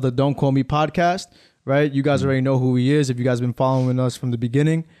producer of the Don't Call Me podcast, right? You guys already know who he is if you guys have been following us from the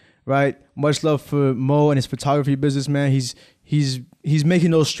beginning, right? Much love for Mo and his photography business, man. He's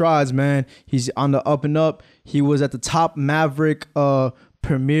making those strides, man. He's on the up and up. He was at the Top Maverick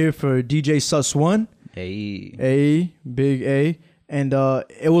premiere for DJ Sus One. Big A. And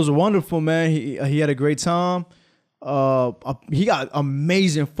it was wonderful, man. He had a great time. He got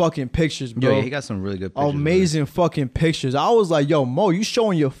amazing fucking pictures, bro. Yeah, he got some really good pictures. Amazing fucking pictures. I was like, yo, Mo, you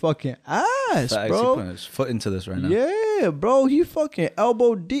showing your fucking ass, bro. He putting his foot into this right now. Yeah, bro. He fucking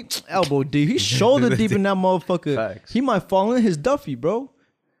elbow deep. He's shoulder deep in that motherfucker. Facts. He might fall in his Duffy, bro.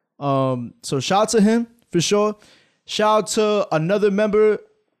 So shout out to him for sure. Shout out to another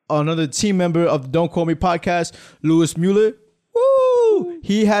team member of the Don't Call Me podcast, Louis Mueller. Woo!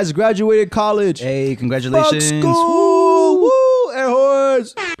 He has graduated college. Hey, congratulations. Fuck school. Woo! Air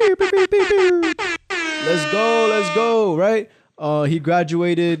horns. Let's go, right? He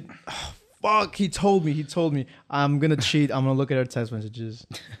graduated. Oh, fuck, he told me. I'm gonna cheat. I'm gonna look at our text messages.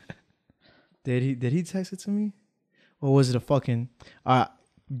 Did he text it to me? Or was it a fucking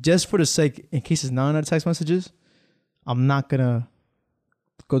just for the sake, in case it's not in our text messages, I'm not gonna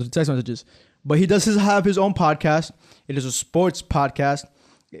go to the text messages. But he does have his own podcast. It is a sports podcast,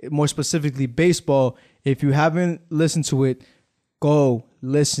 more specifically baseball. If you haven't listened to it, go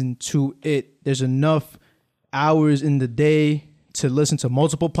listen to it. There's enough hours in the day to listen to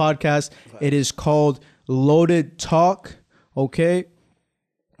multiple podcasts. It is called Loaded Talk. Okay.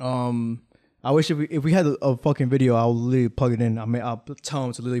 I wish if we had a fucking video, I'll literally plug it in. I'll tell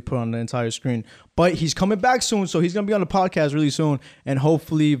him to literally put it on the entire screen. But he's coming back soon, so he's gonna be on the podcast really soon, and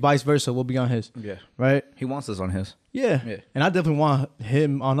hopefully vice versa, we'll be on his. Yeah. Right. He wants us on his. Yeah. And I definitely want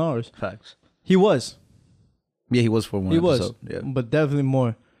him on ours. Facts. He was. Yeah, he was for one episode. Yeah. But definitely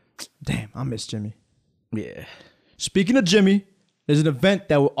more. Damn, I miss Jimmy. Yeah. Speaking of Jimmy, there's an event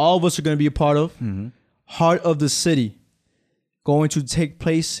that all of us are gonna be a part of. Mm-hmm. Heart of the City. Going to take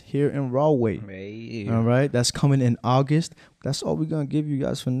place here in Rahway. Hey. All right. That's coming in August. That's all we're going to give you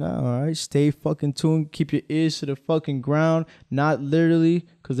guys for now. All right. Stay fucking tuned. Keep your ears to the fucking ground. Not literally,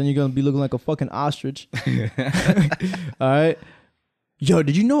 because then you're going to be looking like a fucking ostrich. All right. Yo,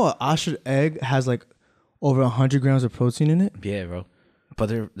 did you know an ostrich egg has like over 100 grams of protein in it? Yeah, bro.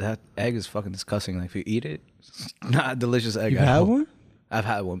 But that egg is fucking disgusting. Like, if you eat it, it's not a delicious egg. You had one? I've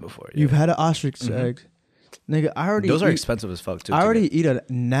had one before. Yeah. You've had an ostrich egg? Nigga, those are expensive as fuck too. I already eat a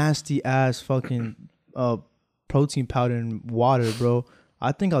nasty ass fucking protein powder and water, bro.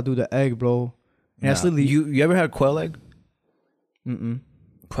 I think I'll do the egg, bro. And that's literally you ever had quail egg?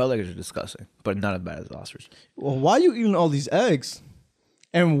 Quail eggs are disgusting, but not as bad as ostrich. Well, why are you eating all these eggs?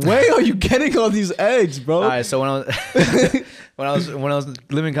 And where are you getting all these eggs, bro? All right, so when I was when I was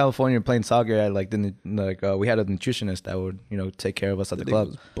living in California playing soccer, I we had a nutritionist that would take care of us at the club.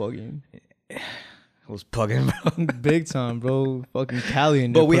 Was bugging. It was bugging, bro. Big time, bro. Fucking Cali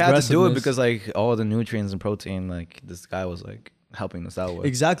and but we had to do it because like all the nutrients and protein, like this guy was like helping us out with.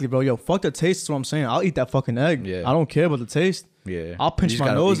 Exactly, bro. Yo, fuck the taste. That's what I'm saying. I'll eat that fucking egg. Yeah. I don't care about the taste. Yeah. I'll pinch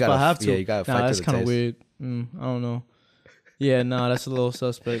my nose if I have to. Yeah, you gotta fight that's to the kind of taste. weird. I don't know. Yeah, nah, that's a little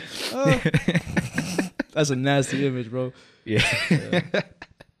suspect. That's a nasty image, bro. Yeah.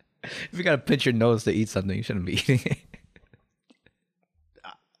 If you gotta pinch your nose to eat something, you shouldn't be eating it.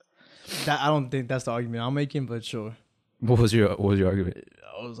 I don't think that's the argument I'm making, but sure. What was your argument?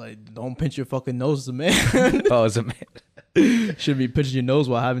 I was like, don't pinch your fucking nose as a man. Oh, as a man. Should be pinching your nose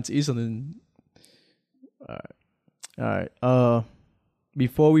while having to eat something. All right.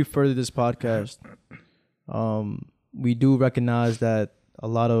 Before we further this podcast, we do recognize that a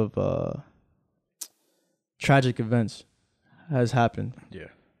lot of tragic events has happened. Yeah.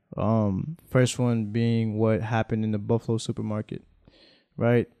 First one being what happened in the Buffalo supermarket,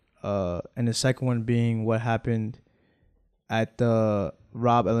 right? And the second one being what happened at the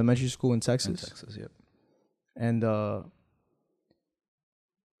Robb Elementary School in Texas. Yep. And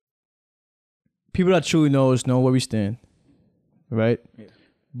people that truly know us know where we stand, right? Yeah.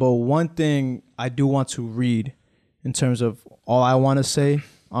 But one thing I do want to read in terms of all I want to say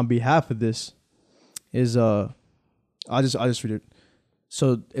on behalf of this is I'll just read it.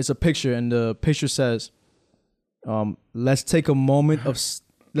 So it's a picture, and the picture says, let's take a moment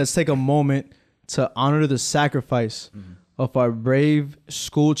to honor the sacrifice of our brave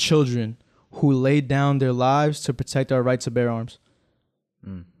school children who laid down their lives to protect our right to bear arms.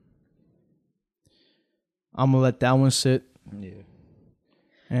 I'm gonna let that one sit. Yeah.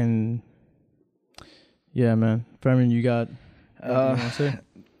 And yeah, man. Fermin, you got anything you want to say?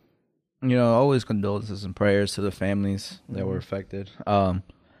 Always condolences and prayers to the families that were affected. I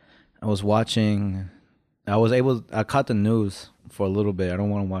caught the news for a little bit. I don't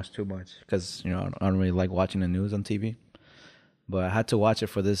want to watch too much because, I don't really like watching the news on TV. But I had to watch it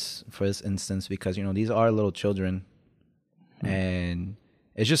for this instance because, these are little children. And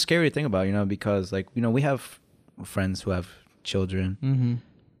it's just scary to think about, because, we have friends who have children.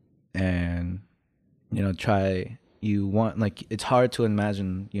 And, it's hard to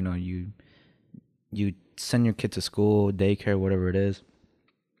imagine, you send your kid to school, daycare, whatever it is,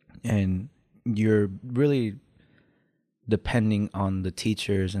 and you're really depending on the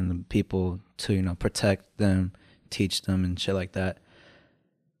teachers and the people to, protect them, teach them and shit like that.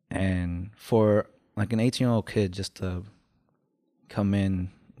 And for like an 18-year-old kid just to come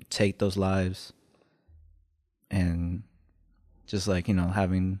in, take those lives, and just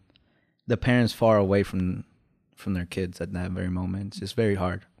having the parents far away from their kids at that very moment, it's just very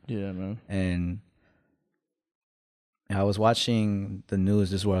hard. Yeah, man. And I was watching the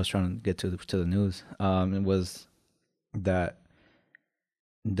news. This is where I was trying to get to the news. It was that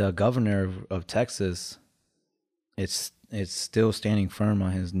the governor of Texas, it's still standing firm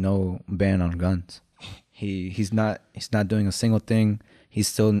on his no ban on guns. He's not doing a single thing. He's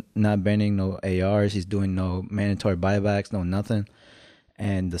still not banning no ARs. He's doing no mandatory buybacks, no nothing.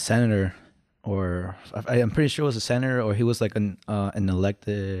 And the senator, or I'm pretty sure it was a senator, or he was like an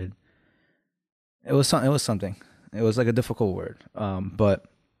elected. It was something. It was like a difficult word. But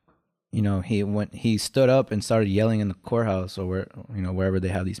he stood up and started yelling in the courthouse or wherever they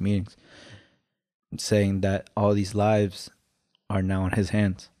have these meetings, saying that all these lives are now on his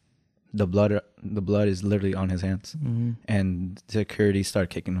hands. The blood is literally on his hands. And security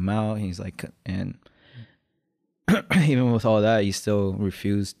started kicking him out. He's like, and even with all that, he still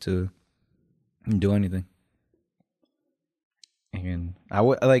refused to do anything. And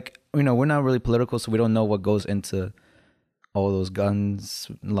we're not really political, so we don't know what goes into all those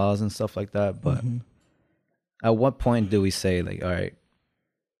guns laws and stuff like that. But at what point do we say all right,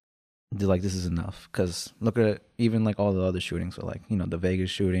 this is enough? Because look at it, even all the other shootings, so the Vegas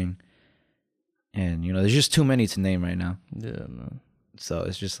shooting, and there's just too many to name right now. Yeah, man. So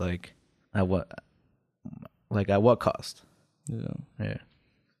it's just at what cost? Yeah.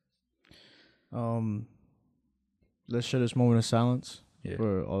 Let's share this moment of silence Yeah.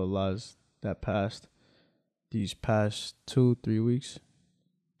 for all the lives that passed these past 2-3 weeks.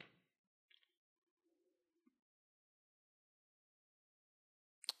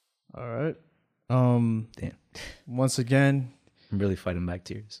 All right. Damn. Once again, I'm really fighting back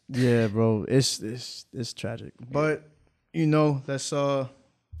tears. yeah, bro, it's tragic. But let's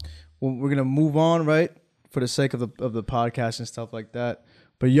we're gonna move on, right? For the sake of the podcast and stuff like that.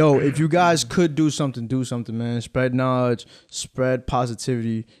 But yo, if you guys could do something, man. Spread knowledge, spread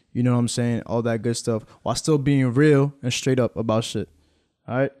positivity. You know what I'm saying? All that good stuff while still being real and straight up about shit.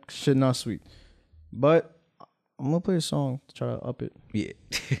 All right, shit not sweet. But I'm gonna play a song to try to up it. Yeah.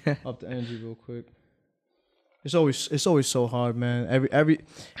 Up the energy real quick. It's always so hard, man.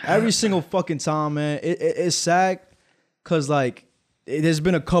 Every single fucking time, man. It's sad because like there's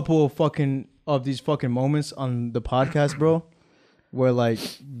been a couple of these fucking moments on the podcast, bro, where like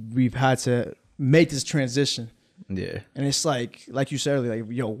we've had to make this transition. Yeah. And it's like you said earlier,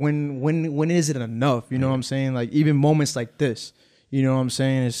 like, yo, when is it enough? You know what I'm saying? Like even moments like this, you know what I'm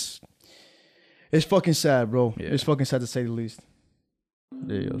saying? It's fucking sad, bro. Yeah. It's fucking sad to say the least.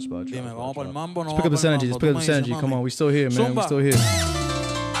 Yeah, yo, spot you. Let's pick up this energy. Let's pick up this energy. Come on, we still here, man. We still here.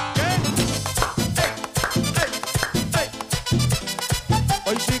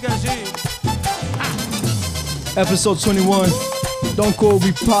 Episode 21, Don't Call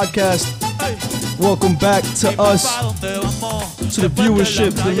Me Podcast. Welcome back to us, to the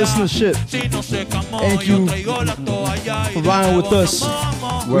viewership, the listenership. Thank you for riding with us.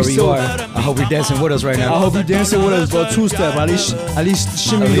 Wherever you are, I hope you're dancing with us right now. I hope you're dancing with us, bro. Two-step, at least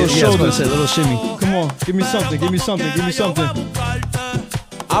shimmy your shoulders. A little shimmy. Come on, give me something.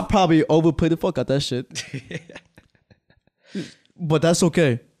 I probably overplay the fuck out that shit. But that's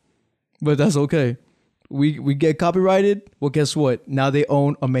okay. We get copyrighted. Well, guess what? Now they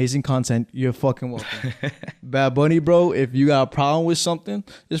own amazing content. You're fucking welcome. Bad Bunny, bro. If you got a problem with something,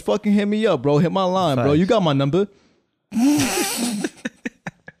 just fucking hit me up, bro. Hit my line, bro. You got my number.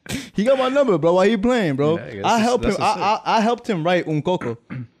 He got my number, bro. Why he playing, bro? Yeah, I helped him. I helped him write Un Coco.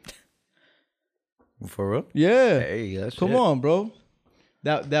 For real? Yeah. Hey, come on, bro.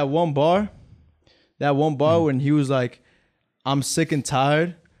 That one bar when he was like, "I'm sick and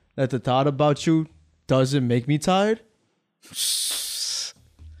tired that the thought about you doesn't make me tired."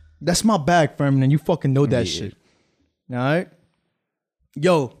 That's my bag, Furman, and you fucking know that shit. All right?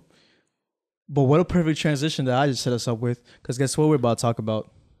 Yo, but what a perfect transition that I just set us up with, because guess what we're about to talk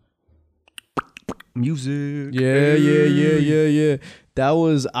about? Music. Yeah. That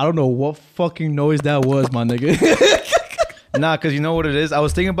was, I don't know what fucking noise that was, my nigga. Nah, because you know what it is? I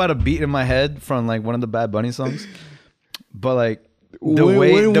was thinking about a beat in my head from like one of the Bad Bunny songs. But like, the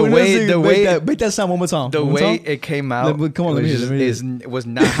way make that sound one more time. The way it came out, was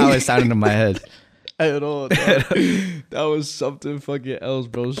not how it sounded in my head at all. That was something fucking else,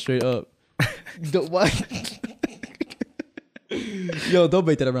 bro. Straight up. Yo, don't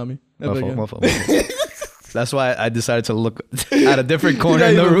make that around me. My fault. That's why I decided to look at a different corner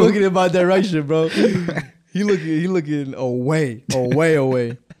in the room. Looking in my direction, bro. He looking away.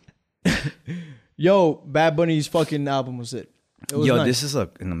 Yo, Bad Bunny's fucking album was it. Yo, nice. This is an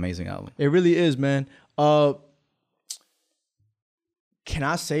amazing album. It really is, man. Can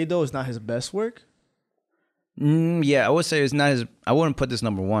I say though it's not his best work? Yeah, I would say it's not his. I wouldn't put this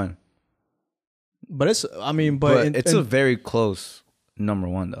number one. But it's it's a very close number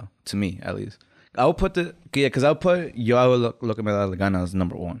one though, to me at least. I would put because I'll put Yo Hago Lo Que Me Da La Gana as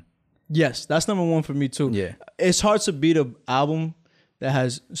number one. Yes, that's number one for me too. Yeah, it's hard to beat an album that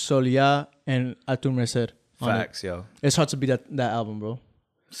has Solia and A Tu Merced. Facts, yo. It's hard to beat that album, bro.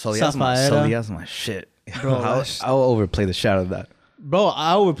 Solia's my shit. Bro, I'll overplay the shit out of that. Bro,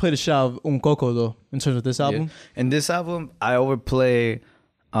 I overplay the shit out of Un Coco though, in terms of this album. Yeah. In this album, I overplay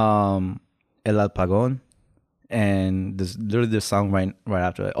El Apagón and literally the song right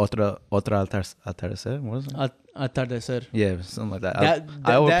after it. Otra Atardecer. What is it? Atardecer. Yeah, something like that.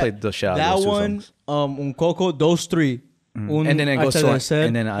 I overplayed the shit out of those two songs. That one, Un Coco, those three. And then it goes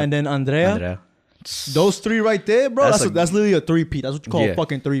and then Andrea. Those three right there, bro. That's literally a three-peat. That's what you call a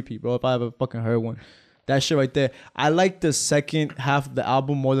fucking three-peat, bro. If I ever fucking heard one. That shit right there. I like the second half of the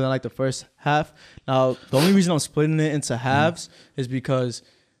album more than I like the first half. Now, the only reason I'm splitting it into halves is because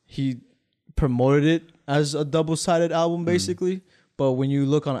he promoted it as a double-sided album, basically. But when you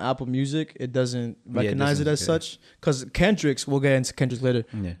look on Apple Music, it doesn't recognize it as such. Because Kendrick's, we'll get into Kendrick later.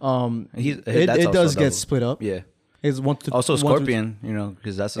 Yeah. It does get split up. Yeah. It's also Scorpion, you know,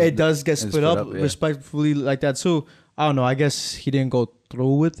 because that's it does get split up respectfully like that too. I don't know. I guess he didn't go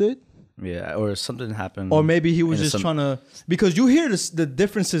through with it. Yeah, or something happened. Or maybe he was just trying to, because you hear the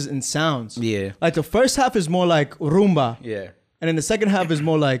differences in sounds. Yeah. Like the first half is more like rumba. Yeah. And then the second half is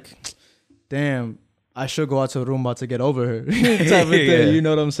more like, damn, I should go out to rumba to get over her type of thing. You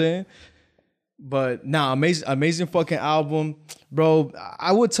know what I'm saying? But amazing fucking album, bro.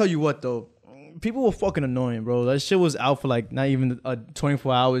 I would tell you what though. People were fucking annoying, bro. That shit was out for like not even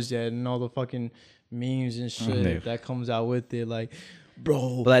 24 hours yet, and all the fucking memes and shit that comes out with it. Like,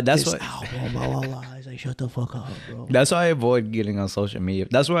 bro. But like, that's this what album, blah, blah, blah. He's like, shut the fuck up, bro. that's why I avoid getting on social media.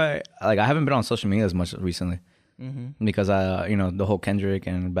 That's why I haven't been on social media as much recently because I the whole Kendrick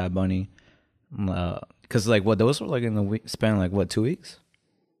and Bad Bunny, because like what those were like in the week span like what 2 weeks.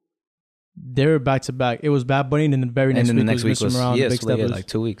 They were back to back. It was Bad Bunny, and then the very next and then week the next week was Mr. Morale, yeah, the Big so yeah, Steppers. like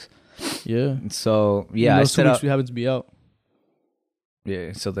 2 weeks. Yeah. So yeah, those 2 weeks we happened to be out.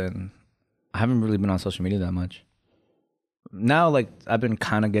 Yeah, so then I haven't really been on social media that much. Now, like I've been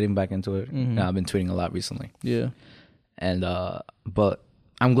kind of getting back into it. Now I've been tweeting a lot recently. Yeah. And but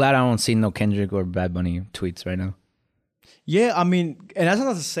I'm glad I don't see no Kendrick or Bad Bunny tweets right now. Yeah, I mean, and that's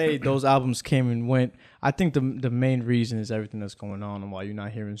not to say those albums came and went. I think the main reason is everything that's going on and why you're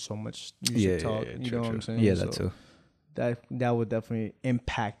not hearing so much music talk. You know what I'm saying? Yeah, that too. That would definitely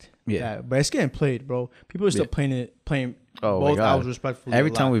impact. Yeah, that. But it's getting played, bro. People are still playing Oh both my God. albums respectfully.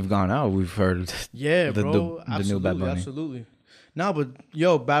 Every time we've gone out, we've heard bro, the new Bad Bunny. Absolutely. Nah, but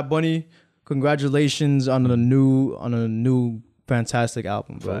yo, Bad Bunny, congratulations on a new fantastic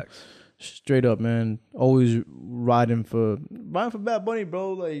album, bro. Facts. Straight up, man. Always riding for Bad Bunny,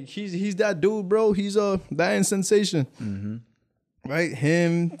 bro. Like he's that dude, bro. He's that sensation. Right?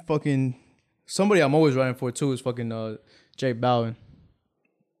 Him, fucking somebody I'm always riding for too is fucking J Balvin.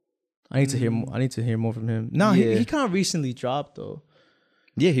 I need to hear more. I need to hear more from him. No, he kind of recently dropped though.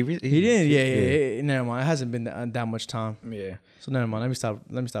 Yeah, he didn't. Yeah. Never mind. It hasn't been that much time. Yeah. So never mind.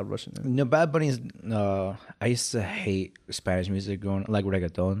 Let me stop rushing it. No, Bad Bunny's. I used to hate Spanish music growing like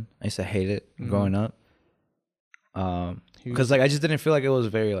reggaeton. I used to hate it growing up. Because like I just didn't feel like it was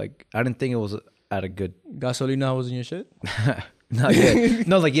very like I didn't think it was at a good. Gasolina was in your shit. No, yeah,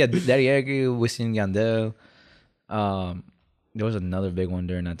 no, like yeah, Daddy Yankee, Wisin Yandel. There was another big one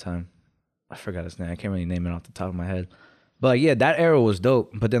during that time. I forgot his name. I can't really name it off the top of my head. But yeah, that era was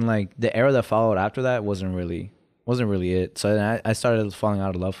dope. But then like the era that followed after that wasn't really it. So then I started falling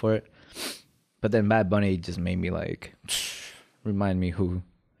out of love for it. But then Bad Bunny just made me like remind me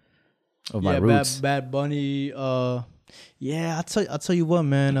of my roots. Bad Bunny. Yeah, I'll tell you what,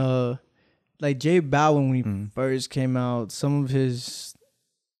 man. Like J Balvin when he first came out, some of his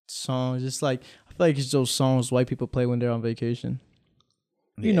songs, just like I feel like it's those songs white people play when they're on vacation.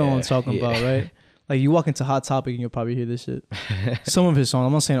 You know what I'm talking about, right? Like you walk into Hot Topic and you'll probably hear this shit. Some of his songs,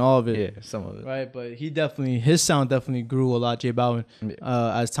 I'm not saying all of it. Yeah, some of it. Right, but his sound definitely grew a lot, J Balvin,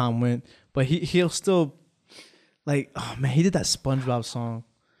 as time went. But he'll still, like, oh man, he did that SpongeBob song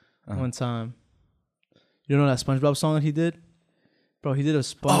one time. You know that SpongeBob song that he did? Bro, he did a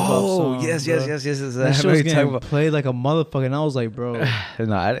SpongeBob song. Oh, yes. That shit was getting played like a motherfucker, and I was like, bro.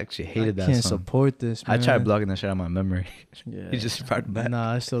 No, I actually hated that song. I can't support this, man. I tried blocking that shit out of my memory. Yeah. He just brought it back.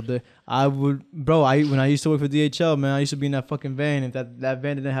 Nah, I still did. I would, bro, when I used to work for DHL, man, I used to be in that fucking van. If that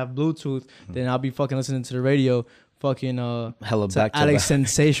van didn't have Bluetooth, then I'll be fucking listening to the radio, fucking hella to back to Alex back.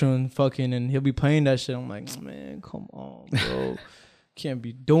 Sensation, fucking, and he'll be playing that shit. I'm like, man, come on, bro. Can't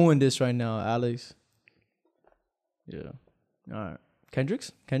be doing this right now, Alex. Yeah. All right.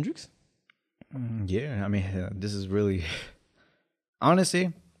 Kendricks? Yeah, I mean, this is really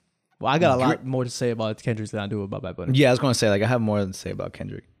honestly. Well, I got a lot more to say about Kendricks than I do about Bad Bunny. Yeah, I was gonna say like I have more to say about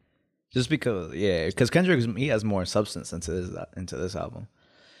Kendrick, just because Kendrick he has more substance into this album.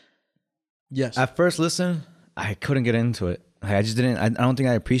 Yes. At first listen, I couldn't get into it. Like, I just didn't. I don't think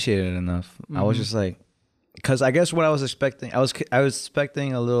I appreciated it enough. I was just like, because I guess what I was expecting, I was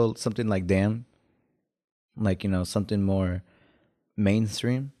expecting a little something like Damn, like something more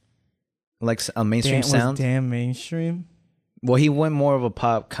mainstream, like a mainstream sound. Damn mainstream. Well, he went more of a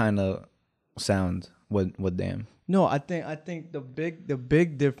pop kind of sound with Damn. No, I think the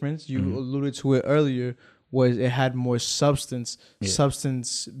big difference you alluded to it earlier was it had more substance. Yeah.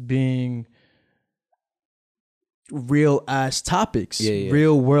 Substance being real ass topics,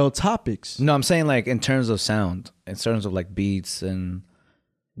 real world topics. No, I'm saying like in terms of sound, in terms of like beats and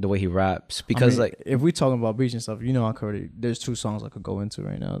the way he raps, because if we talking about beats and stuff, there's 2 songs I could go into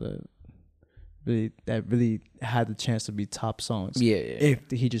right now that really had the chance to be top songs. Yeah. If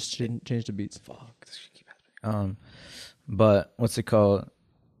he just changed the beats. Fuck, this should keep happening. But what's it called?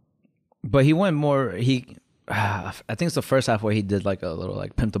 But he went more. I think it's the first half where he did like a little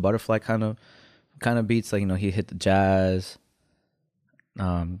like Pimp the Butterfly kind of beats. Like he hit the jazz.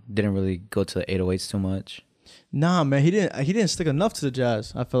 Didn't really go to the 808s too much. Nah, man, he didn't stick enough to the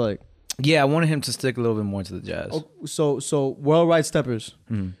jazz. I feel like. Yeah, I wanted him to stick a little bit more to the jazz. Oh, so Worldwide Steppers,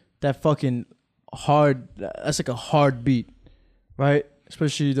 that fucking hard. That's like a hard beat, right?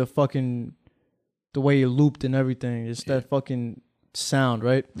 Especially the way it looped and everything. It's that fucking sound,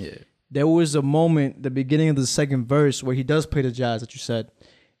 right? Yeah. There was a moment, the beginning of the second verse, where he does play the jazz that you said.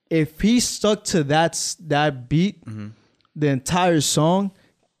 If he stuck to that beat the entire song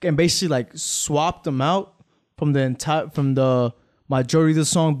and basically like swapped them out from the majority of the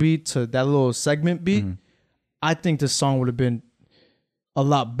song beat to that little segment beat, I think the song would have been a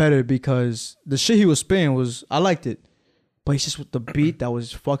lot better because the shit he was spitting I liked it, but it's just with the beat that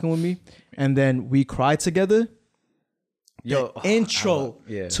was fucking with me. And then We Cry Together, the intro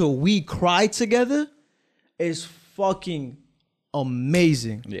to We Cry Together is fucking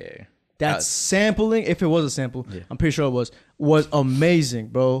amazing. Yeah. That sampling, if it was a sample, I'm pretty sure it was amazing,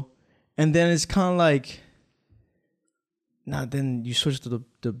 bro. And then it's kind of like, then you switch to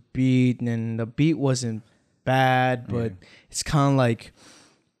the beat, and the beat wasn't bad, but it's kind of like,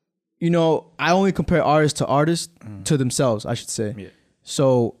 I only compare artists to themselves, I should say. Yeah.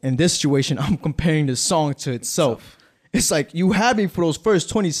 So in this situation, I'm comparing the song to itself. It's like you had me for those first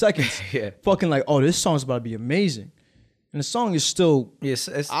 20 seconds, fucking like, oh, this song's about to be amazing. And the song is still,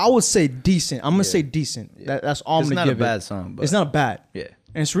 I would say decent. I'm gonna say decent. Yeah. That's all I'm gonna give it. It's not a bad song, but it's not bad. Yeah,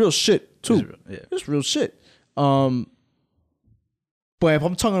 and it's real shit too. It's real shit. But if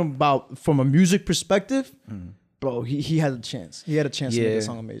I'm talking about from a music perspective, bro, he had a chance. He had a chance to make the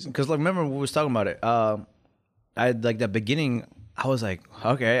song amazing. Because like, remember we was talking about it. I like that beginning. I was like,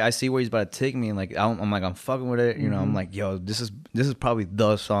 okay, I see where he's about to take me, and like, I'm fucking with it. I'm like, yo, this is probably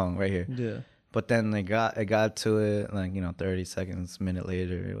the song right here. Yeah. But then it got to it, like, 30 seconds, minute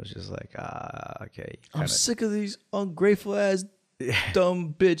later, it was just like, okay. I'm sick of these ungrateful ass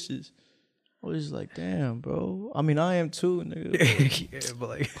dumb bitches. I was just like, damn, bro. I mean, I am too, nigga. But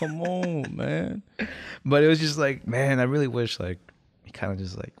like, come on, man. But it was just like, man, I really wish like he kind of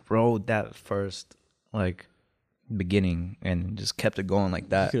just like wrote that first like beginning and just kept it going like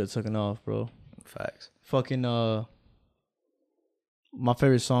that. Could have taken off, bro. Facts. Fucking my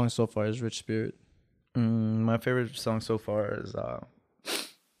favorite song so far is Rich Spirit. My favorite song so far is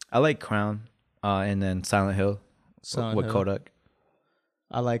I like Crown, and then Silent Hill with Kodak.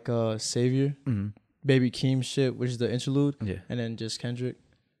 I like Savior, Baby Keem shit, which is the interlude, and then just Kendrick.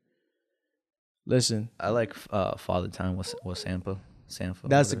 Listen, I like Father Time with Sample.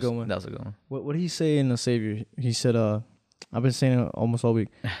 That's a good one. That was a good one. What did he say in the Savior? He said, I've been saying it almost all week.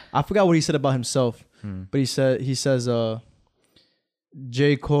 I forgot what he said about himself, but he says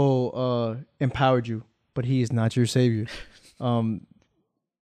J. Cole empowered you, but he is not your savior.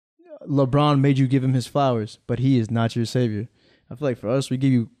 LeBron made you give him his flowers, but he is not your savior. I feel like for us, we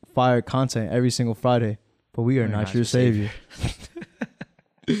give you fire content every single Friday, but we're not your savior.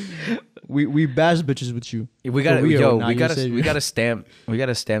 we bash bitches with you. We gotta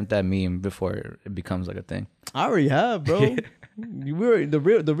stamp that meme before it becomes like a thing. I already have, bro.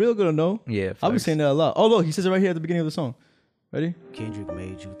 The real gonna know. Yeah, I've been saying that a lot. Oh look, he says it right here at the beginning of the song. Ready? Kendrick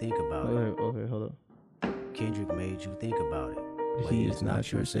made you think about it. Okay, hold up. Kendrick made you think about it. But he is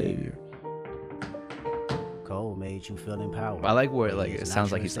not your savior. Cole made you feel empowered. I like where it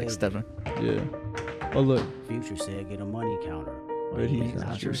sounds like he's like stepping. Yeah. Oh look. Future said get a money counter. But he is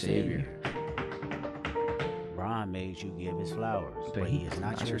not your savior. Brian made you give his flowers. But he is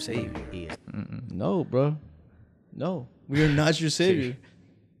not your savior. He is. No, bro. No. We are not your savior.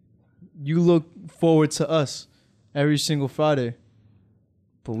 You look forward to us every single Friday,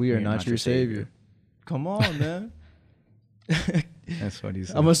 but we are not your savior. Come on, man. That's what he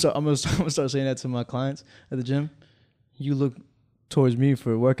said. I'm gonna start saying that to my clients at the gym. You look towards me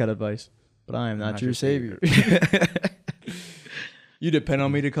for workout advice, but I am not your savior. You depend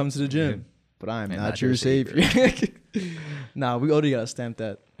on me to come to the gym, but I am not your savior. Nah, we already gotta stamp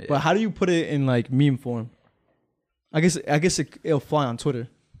that. Yeah. But how do you put it in like meme form? I guess it'll fly on Twitter.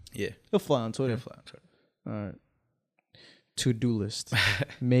 Yeah, it'll fly on Twitter. All right. To-do list.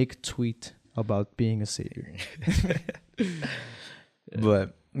 Make tweet about being a savior.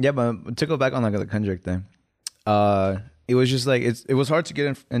 But to go back on like the Kendrick thing, it was just like it was hard to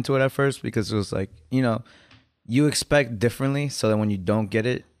get into it at first because it was like, you expect differently, so that when you don't get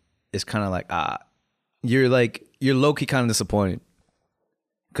it, it's kind of like you're low-key kind of disappointed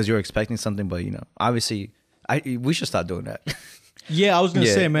because you're expecting something, but obviously we should stop doing that. Yeah, I was gonna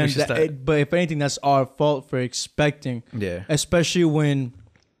say, man. But if anything, that's our fault for expecting. Yeah. Especially when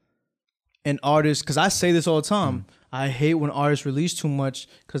an artist, because I say this all the time. I hate when artists release too much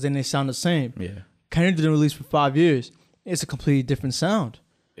because then they sound the same. Yeah. Kendrick didn't release for 5 years. It's a completely different sound.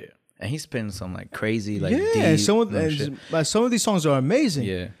 Yeah. And he's spinning some like crazy, like deep some of these songs are amazing.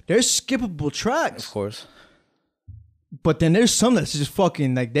 Yeah. They're skippable tracks. Of course. But then there's some that's just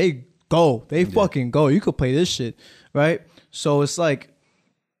fucking like they fucking go. You could play this shit, right? So it's like,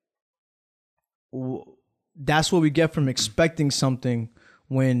 that's what we get from expecting something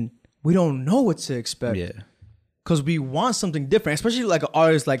when we don't know what to expect. Yeah. Because we want something different, especially like an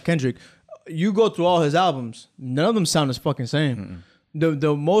artist like Kendrick. you go through all his albums, none of them sound the fucking same.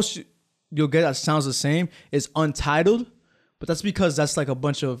 The most you'll get that sounds the same is Untitled, but that's because that's like a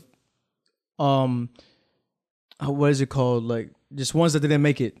bunch of what is it called? Like just ones that didn't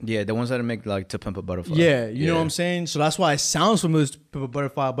make it. Yeah, the ones that make like To Pimp a Butterfly. Yeah, you know what I'm saying? So that's why it sounds familiar to Pimp a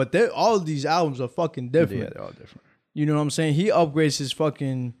Butterfly, but all of these albums are fucking different. Yeah, they're all different. You know what I'm saying? He upgrades his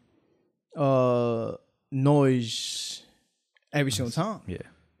fucking noise every single time. Yeah.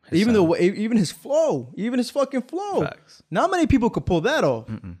 Even the way, even his fucking flow. Facts. Not many people could pull that off.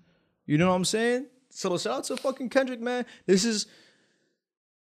 You know what I'm saying? So shout out to fucking Kendrick, man. This is,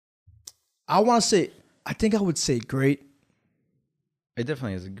 I think I would say great. It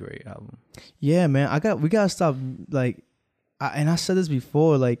definitely is a great album. Yeah, man. We gotta stop like, and I said this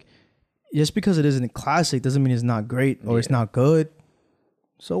before, like, just because it isn't a classic doesn't mean it's not great or it's not good.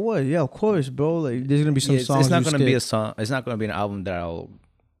 So what? Yeah, of course, bro. Like, there's gonna be some songs. It's not gonna be a song. It's not gonna be an album that I'll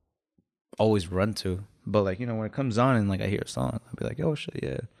always run to. But like, you know, when it comes on and like I hear a song, I'll be like, oh shit,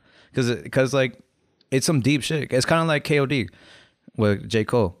 yeah, because like it's some deep shit. It's kind of like KOD with J.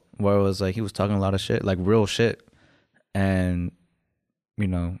 Cole, where it was like he was talking a lot of shit, like real shit, and you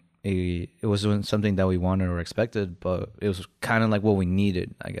know, it wasn't something that we wanted or expected, but it was kind of like what we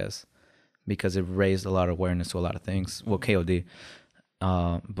needed, I guess, because it raised a lot of awareness to a lot of things. Well, KOD.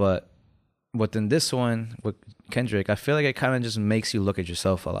 But within this one with Kendrick, I feel like it kind of just makes you look at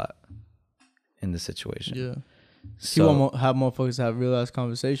yourself a lot in the situation. Yeah. So, He want have motherfuckers to have real ass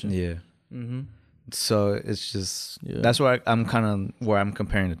conversations. Yeah. Mm-hmm. So it's just that's where I'm kind of where I'm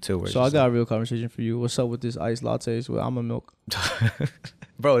comparing it to. Where So I got a real conversation for you. What's up with this iced lattes with almond milk?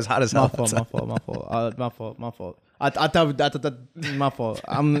 Bro, it's hot as hell. My fault. My fault. I thought that my fault.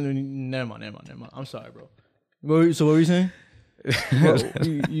 Never mind. I'm sorry, bro. So what were you saying? Bro,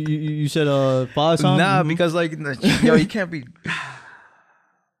 you said 5 times? Nah, because like yo, you can't be.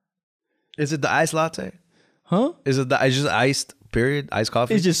 Is it the iced latte? Huh? Is it just iced? Period. Iced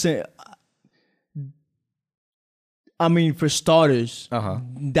coffee. It's just saying. I mean, for starters,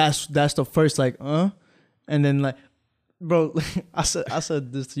 that's the first like, and then like, bro, I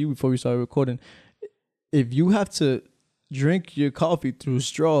said this to you before we started recording. If you have to drink your coffee through a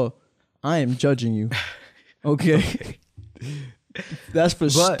straw, I am judging you. Okay. That's for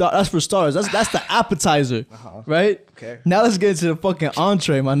starters. That's the appetizer, right? Okay. Now let's get into the fucking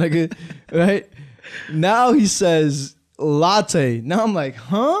entree, my nigga. Right? Now he says latte. Now I'm like,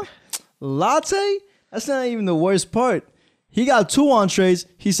 huh? Latte? That's not even the worst part. He got 2 entrees.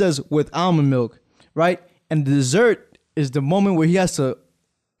 He says with almond milk, right? And the dessert is the moment where he has to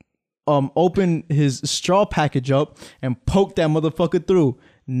open his straw package up and poke that motherfucker through.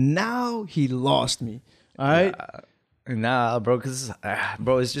 Now he lost me. All right. Nah, bro, because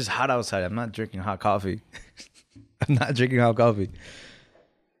bro, it's just hot outside. I'm not drinking hot coffee. I'm not doing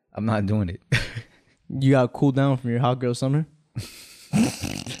it. You got to cool down from your hot girl summer.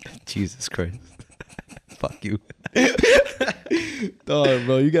 Jesus Christ. Fuck you. Dog,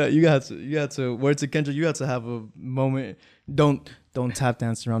 bro, you got to word to Kendrick. You got to have a moment. Don't tap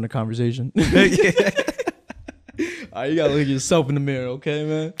dance around the conversation. All right, you gotta look at yourself in the mirror, okay,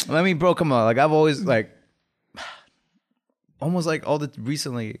 man? I mean, bro, come on. Like I've always like, almost like all the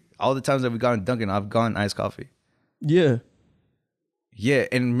times that we gone Dunkin', I've gone iced coffee. Yeah. Yeah,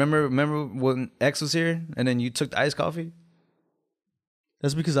 and remember when X was here and then you took the iced coffee?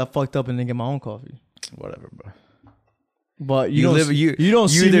 That's because I fucked up and didn't get my own coffee. Whatever, bro. But you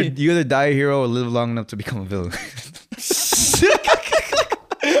either die a hero or live long enough to become a villain.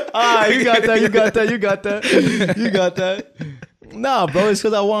 You got that. Nah, bro, it's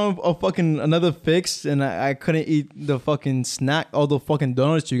because I want another fix and I couldn't eat the fucking snack, all the fucking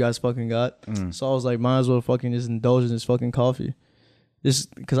donuts you guys fucking got. So I was like, might as well fucking just indulge in this fucking coffee.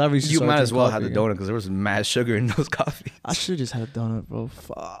 Just because I recently you might as well have the donut because there was mad sugar in those coffees. I should just had a donut, bro.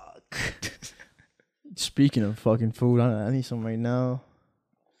 Fuck. Speaking of fucking food, I need some right now.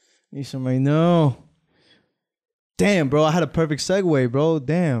 Damn, bro, I had a perfect segue, bro.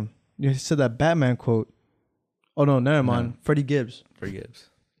 Damn. You said that Batman quote. Oh, no, never mind. No. Freddie Gibbs.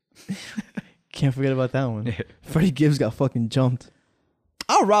 Can't forget about that one. Yeah. Freddie Gibbs got fucking jumped.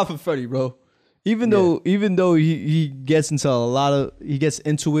 I'll ride for Freddie, bro. Even though he gets into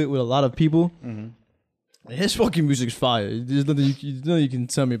it with a lot of people, his fucking music's fire. There's nothing you can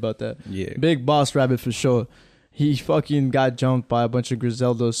tell me about that. Yeah. Big Boss Rabbit for sure. He fucking got jumped by a bunch of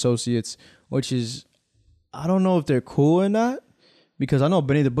Griselda associates, which is, I don't know if they're cool or not, because I know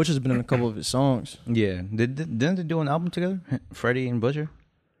Benny the Butcher's been in a couple of his songs. Yeah. Didn't they do an album together? Freddie and Butcher?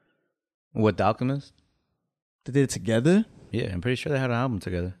 With The Alchemist? They did it together? Yeah, I'm pretty sure they had an album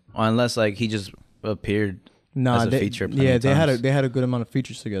together. Unless like he just appeared as a feature. Yeah, they had a good amount of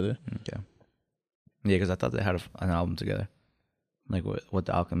features together. Okay. Yeah, because I thought they had an album together, like with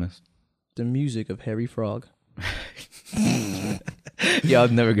the Alchemist. The music of Harry Frog. Yeah, I'll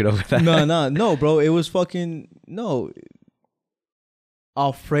never get over that. No, bro. It was fucking no.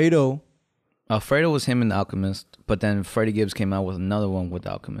 Alfredo was him and the Alchemist, but then Freddie Gibbs came out with another one with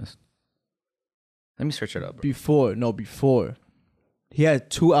the Alchemist. Let me search it up, bro. Before. He had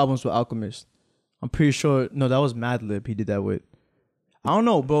 2 albums with Alchemist. I'm pretty sure. No, that was Madlib. He did that with. I don't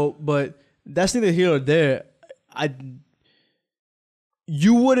know, bro, but that's neither here or there.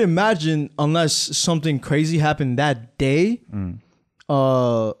 You would imagine, unless something crazy happened that day,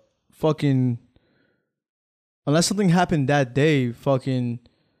 unless something happened that day,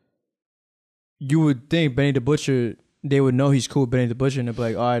 you would think Benny the Butcher, they would know he's cool with Benny the Butcher, and they'd be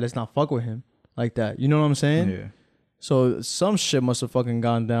like, all right, let's not fuck with him like that. You know what I'm saying? Yeah. So some shit must have fucking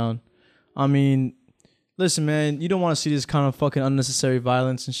gone down. I mean, listen, man, you don't want to see this kind of fucking unnecessary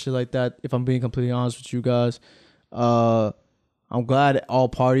violence and shit like that, if I'm being completely honest with you guys. I'm glad all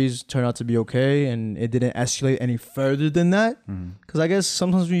parties turned out to be okay and it didn't escalate any further than that. Because I guess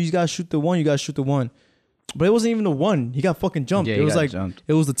sometimes when you gotta shoot the one, you gotta shoot the one. But it wasn't even the one. He got fucking jumped. Yeah, it was like jumped.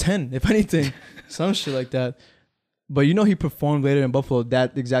 It was the 10, if anything. Some shit like that. But you know he performed later in Buffalo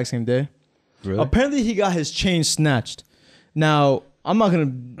that exact same day. Really? Apparently he got his chain snatched. Now, I'm not gonna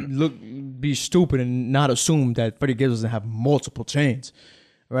be stupid and not assume that Freddie Gibbs doesn't have multiple chains,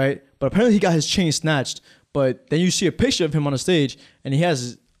 right? But apparently he got his chain snatched. But then you see a picture of him on the stage, and he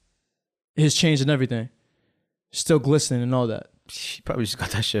has his chains and everything, still glistening and all that. He probably just got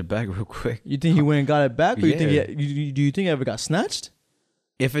that shit back real quick. You think he went and got it back, or you think Yeah. do you think it ever got snatched?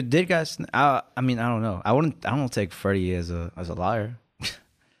 If it did I mean, I don't know. I don't take Freddie as a liar.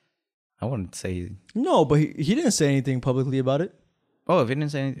 I wouldn't say. No, but he didn't say anything publicly about it. Oh, if he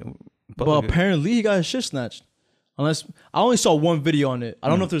didn't say anything. But apparently he got his shit snatched. Unless I only saw one video on it. I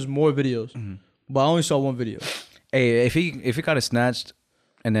don't know if there's more videos, but I only saw one video. Hey, if he got it snatched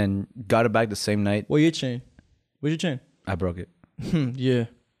and then got it back the same night, What your chain? Where's your chain? I broke it. Yeah.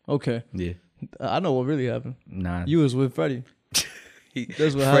 Okay. Yeah. I know what really happened. Nah. You was with Freddie.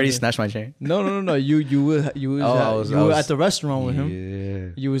 That's what Freddie happened. snatched my chain. No. You were at the restaurant with him. Yeah.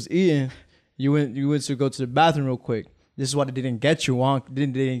 You was eating. You went to go to the bathroom real quick. This is why they didn't get you on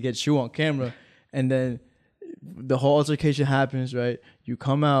camera. And then the whole altercation happens, right? You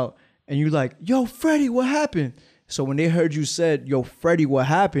come out and you're like, yo, Freddie, what happened? So when they heard you said, yo, Freddie, what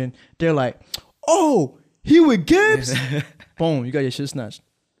happened? They're like, oh, he with Gibbs? Boom, you got your shit snatched.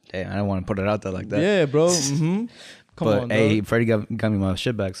 Damn, I don't want to put it out there like that. Yeah, bro. Mm-hmm. Come but on, hey, dog. Freddie got me my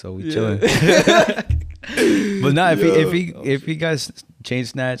shit back, so we chilling. But nah, if he got chain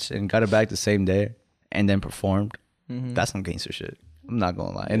snatched and got it back the same day and then performed, that's some gangster shit. I'm not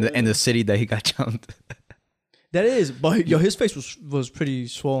gonna lie. In the city that he got jumped. That is, but yo, his face was pretty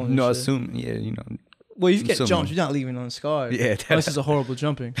swollen. No, and shit. assume you know. Well, you get assuming. jumped, you're not leaving unscarred. Yeah, Unless it's a horrible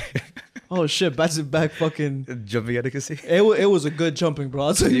jumping. Oh shit, back to back fucking. Jumping etiquette. It was a good jumping, bro.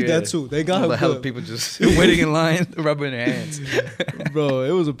 I'll tell you that too. They got him hell good. people just waiting in line, rubbing their hands. Bro,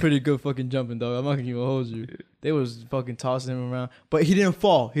 it was a pretty good fucking jumping, dog. I'm not gonna even hold you. They was fucking tossing him around, but he didn't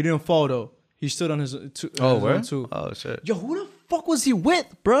fall. He didn't fall though. He stood on his own too. Oh shit. Yo, who the fuck was he with,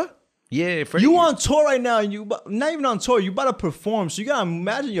 bruh? Yeah, Freddie. You on tour right now, and you not even on tour. You about to perform, so you gotta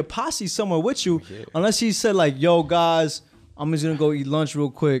imagine your posse somewhere with you. Yeah. Unless he said like, "Yo, guys, I'm just gonna go eat lunch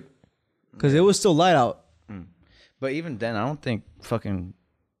real quick," because it was still light out. But even then, I don't think fucking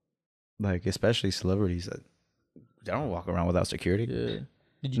like, especially celebrities, they don't walk around without security.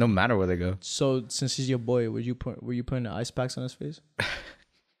 Yeah. No matter where they go. So since he's your boy, were you putting the ice packs on his face?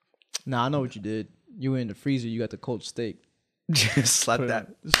 Nah, I know what you did. You went in the freezer. You got the cold steak. Just slap that.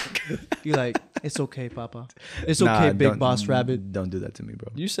 You like, it's okay, Papa. It's okay, Big Boss Rabbit. Don't do that to me,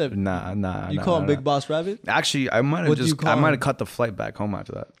 bro. You said nah. You call him Big Boss Rabbit? Actually, I might have cut the flight back home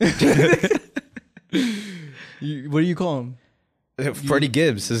after that. What do you call him? Freddie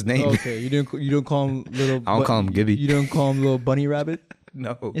Gibbs, his name. Okay, you don't call him little. I don't call him Gibby. You don't call him little bunny rabbit.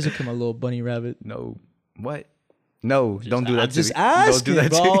 No. It's okay, my little bunny rabbit. No. What? No, don't do that. I'm just asking,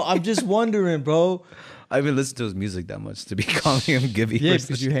 bro. I'm just wondering, bro. I haven't listened to his music that much to be calling him Gibby. Yeah,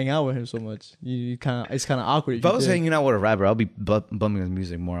 because you hang out with him so much. It's kind of awkward. If I was hanging out with a rapper, I'll be bumming his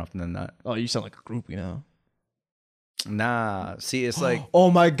music more often than not. Oh, you sound like a groupie now. Nah, see, it's like, oh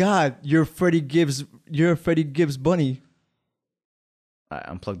my God, you're Freddie Gibbs. You're a Freddie Gibbs bunny.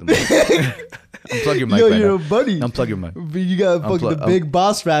 Unplug the mic. Unplug your mic. Yo, right you're now. a bunny. Unplug your mic. You got fucking the Big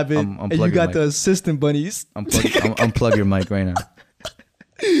Boss Rabbit, and you got the assistant bunnies. Unplug your mic right now.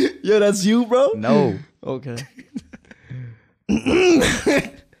 Yo, that's you, bro? No. Okay.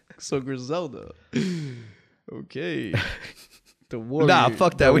 So Griselda. Okay. The Warriors. Nah,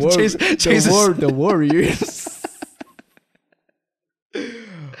 fuck that. We chase the Warriors.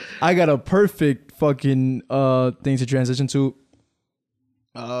 I got a perfect fucking thing to transition to.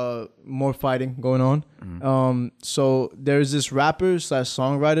 More fighting going on. So there's this rapper /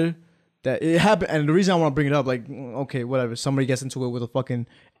 songwriter that it happened, and the reason I want to bring it up, like, okay, whatever, somebody gets into it with a fucking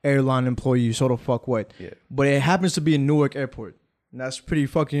airline employee, so the fuck what? Yeah. But it happens to be in Newark Airport, and that's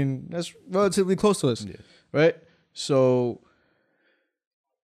relatively close to us, right? So,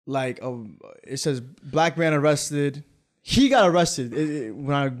 like, it says black man arrested. He got arrested.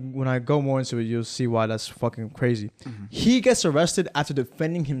 When I go more into it, you'll see why that's fucking crazy. He gets arrested after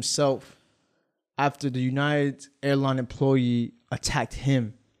defending himself after the United Airline employee attacked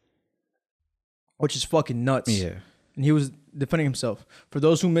him, which is fucking nuts. Yeah. And he was defending himself. For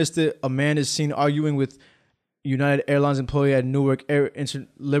those who missed it, a man is seen arguing with United Airlines employee at Newark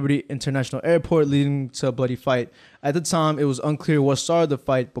Liberty International Airport, leading to a bloody fight. At the time, it was unclear what started the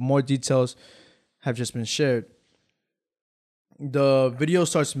fight, but more details have just been shared. The video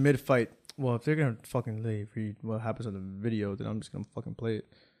starts mid-fight. Well, if they're gonna fucking read what happens on the video, then I'm just gonna fucking play it.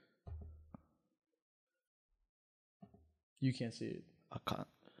 You can't see it. I can't.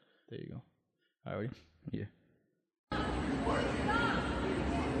 There you go. All right, ready? Yeah.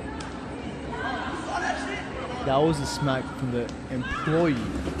 That was a smack from the employee.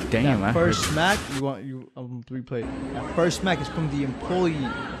 Damn, that first smack. I'm to replay. That first smack is from the employee.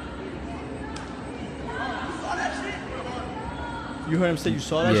 You heard him say you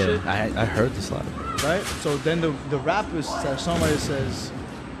saw that shit? Yeah, I heard this a lot. Right? So then the rapper, somebody says,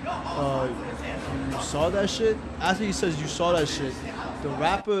 you saw that shit? After he says you saw that shit,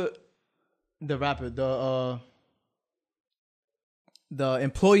 the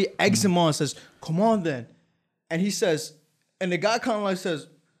employee eggs him on and says, come on then. And he says, and the guy kind of like says,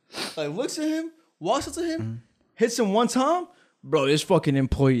 like looks at him, walks up to him, hits him one time. Bro, this fucking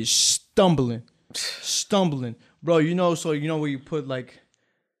employee is stumbling. Bro, you know where you put like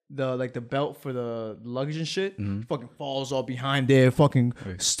the belt for the luggage and shit? Fucking falls all behind there, fucking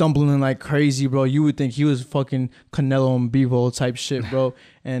stumbling like crazy, bro. You would think he was fucking Canelo and Bivol type shit, bro.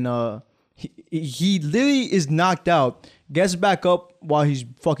 And he literally is knocked out, gets back up while he's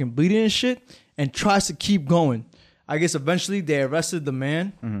fucking bleeding and shit, and tries to keep going. I guess eventually they arrested the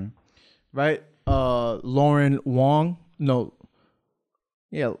man, right? Lauren Wong. No.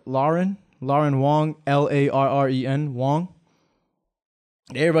 Yeah, Lauren Wong, Larren Wong.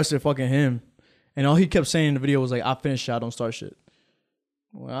 They arrested fucking him. And all he kept saying in the video was like, I finished shit, I don't start shit.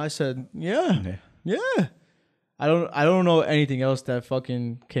 Well, I said, yeah. I don't know anything else that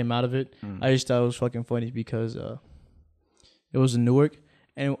fucking came out of it. I just thought it was fucking funny because it was in Newark.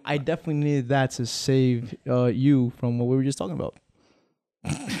 And I definitely needed that to save you from what we were just talking about.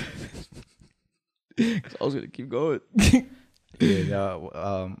 Because I was going to keep going.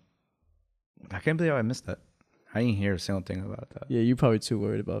 I can't believe I missed that. I didn't hear a single thing about that. Yeah, you're probably too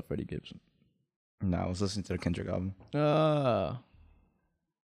worried about Freddie Gibbs. No, I was listening to the Kendrick album.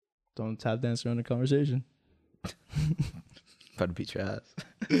 Don't tap dance around the conversation. About to beat your ass.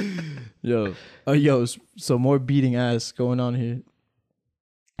 Yo, so more beating ass going on here.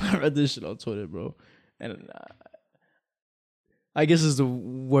 I read this shit on Twitter, bro. And I guess it's the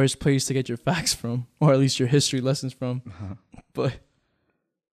worst place to get your facts from, or at least your history lessons from. But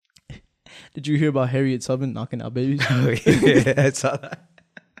did you hear about Harriet Tubman knocking out babies? Yeah, I saw that.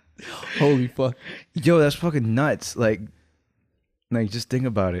 Holy fuck. Yo, that's fucking nuts. Like just think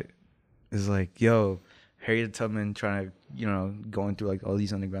about it. It's like, yo, Harriet Tubman trying to, going through like all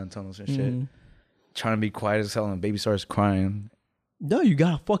these underground tunnels and shit. Trying to be quiet as hell and the baby starts crying. No, you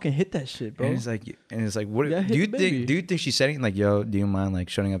gotta fucking hit that shit, bro. And it's like, what do you think? Do you think she's saying like, yo, do you mind like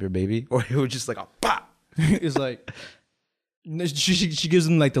shutting up your baby? Or it was just like a pop? It's like she gives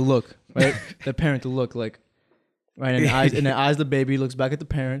him like the look, right? The parent the look, like, right? And the eyes of the baby looks back at the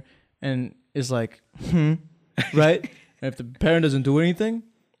parent and is like, right? And if the parent doesn't do anything,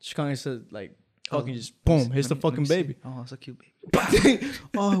 she kind of says like, fucking just boom, hits the fucking baby. Oh, it's a cute baby.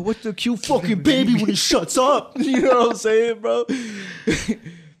 Oh, what's the cute fucking baby when it shuts up? You know what I'm saying, bro?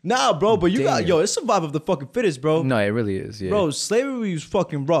 Nah, bro, but you got, it's survival of the fucking fittest, bro. No, it really is, yeah. Bro, slavery was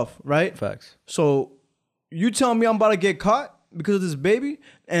fucking rough, right? Facts. So you telling me I'm about to get caught because of this baby?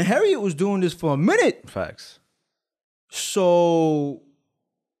 And Harriet was doing this for a minute. Facts. So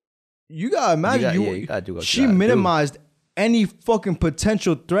you gotta imagine, you gotta do what she minimized any fucking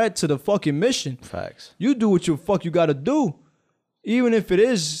potential threat to the fucking mission. Facts. You do what you gotta do. Even if it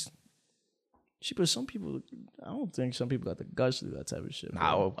is, but some people, I don't think some people got the guts to do that type of shit.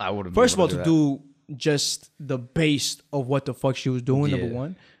 Nah, I wouldn't. First of all, to do just the base of what the fuck she was doing, number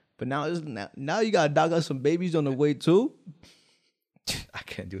one. But now you gotta dog out some babies on the way too. I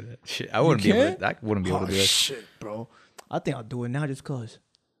can't do that. Shit, I wouldn't be able to. I wouldn't be able to do that. Shit, bro. I think I'll do it now just cause.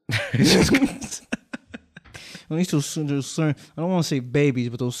 At least those certain, I don't want to say babies,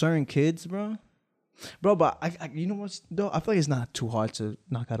 but those certain kids, bro. Bro, but I you know what's though? I feel like it's not too hard to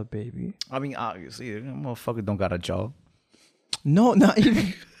knock out a baby. I mean, obviously, a motherfucker don't got a jaw. No, not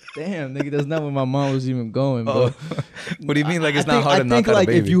even. Damn, nigga, that's not where my mom was even going, bro. What do you mean? Like it's not hard to knock out a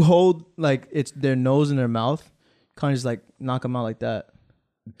baby? If you hold like it's their nose in their mouth, kind of just like knock them out like that.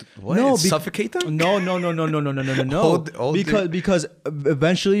 What? No, suffocate them? No. Hold because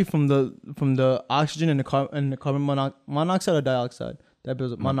eventually from the oxygen and the carbon monoxide or dioxide that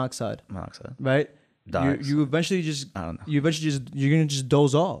builds up monoxide. Monoxide. Right. You eventually just you're gonna just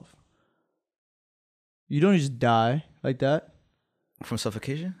doze off. You don't just die like that. From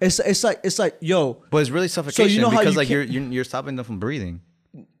suffocation? It's like yo. But it's really suffocation so you know because how you're stopping them from breathing.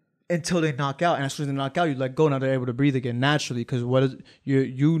 Until they knock out, and as soon as they knock out, you let go. Now they're able to breathe again naturally because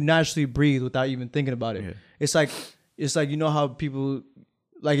you naturally breathe without even thinking about it. Yeah. It's like you know how people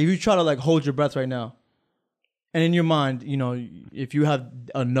like if you try to like hold your breath right now, and in your mind, you know, if you have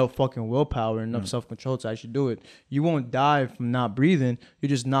enough fucking willpower, enough self-control to actually do it, you won't die from not breathing. You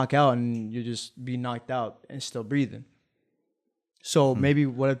just knock out and you just be knocked out and still breathing. So maybe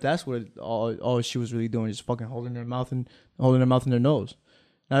what if that's what all she was really doing, just fucking holding their mouth and their nose.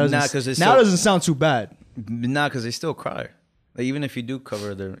 Now doesn't sound too bad. Nah, because they still cry. Like even if you do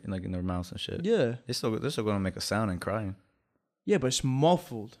cover their in their mouths and shit. Yeah. They're still gonna make a sound and crying. Yeah, but it's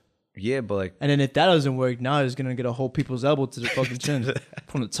muffled. Yeah, but like. And then if that doesn't work, now it's gonna get a whole people's elbow to the fucking chin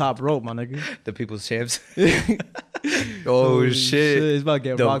from the top rope, my nigga. The people's champs. Oh shit! It's about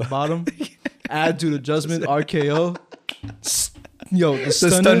to get rock bottom. Attitude adjustment, RKO. Yo, the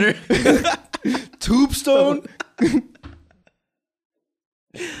stunner. Tombstone.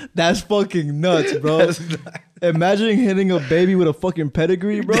 That's fucking nuts, bro. Imagine hitting a baby with a fucking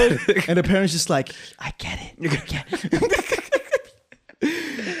pedigree, bro, and the parents just like, I get it.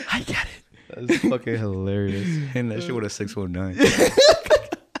 I get it. That's fucking hilarious. And that shit with a 619.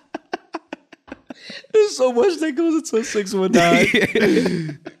 There's so much that goes into a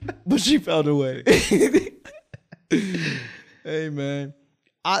 619. But she found a way. Hey, man.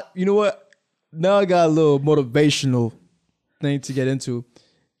 You know what? Now I got a little motivational thing to get into.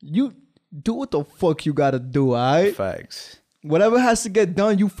 You do what the fuck you gotta do, alright? Facts. Whatever has to get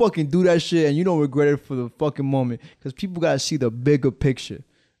done, you fucking do that shit and you don't regret it for the fucking moment. Because people gotta see the bigger picture.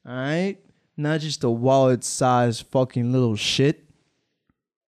 Alright? Not just the wallet size fucking little shit.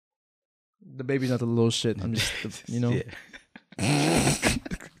 The baby's not the little shit. I'm just, you know.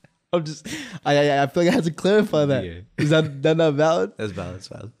 I'm just, I feel like I had to clarify that. Yeah. Is that not valid? That's valid. It's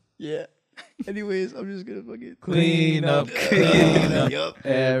valid. Yeah. Anyways, I'm just gonna fucking clean up. Yup.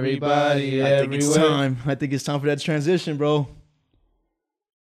 Everybody, everywhere. I think it's time for that transition, bro.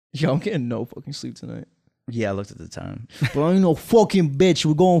 Yo, I'm getting no fucking sleep tonight. Yeah, I looked at the time. But I ain't no fucking bitch.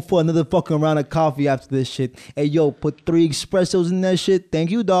 We're going for another fucking round of coffee after this shit. Hey, yo, put 3 espressos in that shit.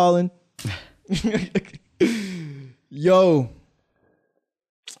 Thank you, darling. Yo.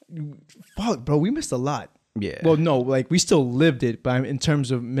 Fuck, bro, we missed a lot. Yeah. Well, no, like we still lived it, but in terms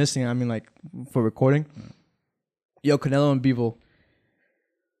of missing, I mean, like for recording. Yo, Canelo and Bivol.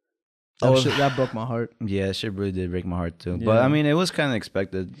 That broke my heart. Yeah, shit really did break my heart too. Yeah. But I mean, it was kind of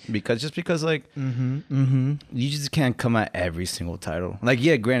expected because like you just can't come at every single title. Like,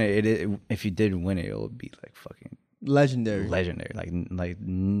 yeah, granted, if you did win it, it would be like fucking legendary. Like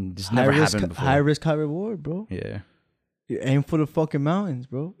this never happened before. High risk, high reward, bro. Yeah. You aim for the fucking mountains,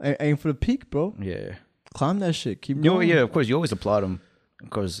 bro. Aim for the peak, bro. Yeah. Climb that shit. Keep going. Yeah, of course. You always applaud him.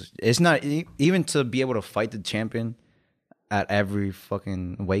 Because it's not even to be able to fight the champion at every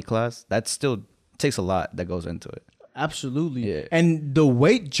fucking weight class. That still takes a lot that goes into it. Absolutely. Yeah. And the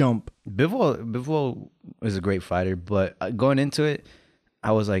weight jump. Bivol is a great fighter, but going into it,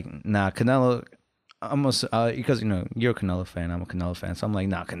 I was like, nah, Canelo. Almost because you know you're a Canelo fan. I'm a Canelo fan, so I'm like,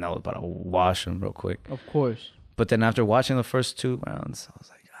 nah, Canelo's about to wash him real quick. Of course. But then after watching the first 2 rounds, I was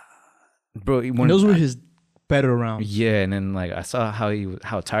like, bro, those were his better rounds. Yeah, and then like I saw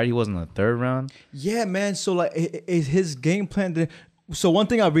how tired he was in the 3rd round. Yeah, man. So like his game plan. So one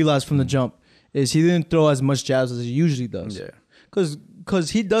thing I realized from the jump is he didn't throw as much jabs as he usually does. Yeah,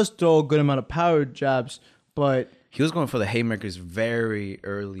 because he does throw a good amount of power jabs, but he was going for the haymakers very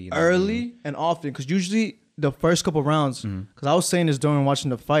early and often. Because usually the first couple rounds, because I was saying this during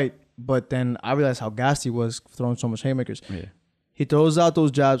watching the fight. But then I realized how gassed he was throwing so much haymakers. Yeah. He throws out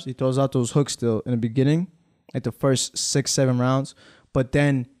those jabs. He throws out those hooks still in the beginning, like the first 6-7 rounds. But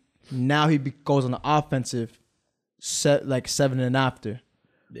then now he goes on the offensive set, like 7 and after,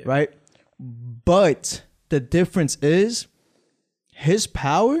 right? But the difference is his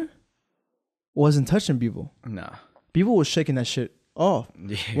power wasn't touching Bivol. Nah. Bivol was shaking that shit off.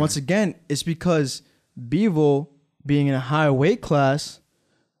 Yeah. Once again, it's because Bivol being in a higher weight class,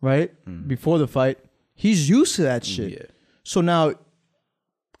 right, before the fight, he's used to that shit. Yeah. So now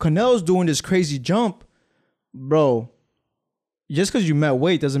Canelo's doing this crazy jump, bro. Just because you met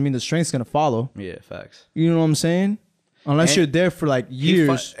weight doesn't mean the strength's gonna follow. Yeah, facts. You know what I'm saying? Unless you're there for like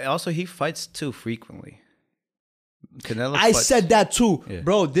years. He fights too frequently. Canelo I fights. said that too, Yeah.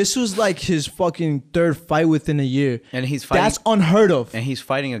 bro. This was like his fucking third fight within a year, And he's fighting. that's unheard of, And he's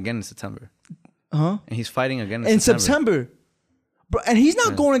fighting again in September. huh? And he's fighting again In September, bro. And he's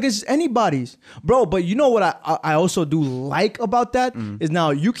not going against anybody's, bro. But you know what I also do like about that is now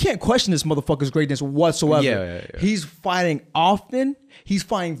you can't question this motherfucker's greatness whatsoever. Yeah. He's fighting often. He's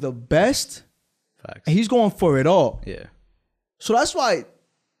fighting the best, Facts. and he's going for it all. Yeah. So that's why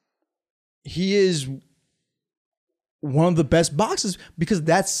he is one of the best boxers, because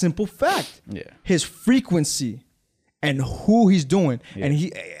that's simple fact. Yeah. His frequency and who he's doing. Yeah.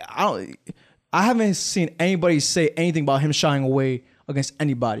 And I haven't seen anybody say anything about him shying away against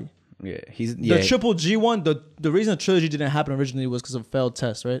anybody. Yeah. The Triple G one, the reason the trilogy didn't happen originally was because of a failed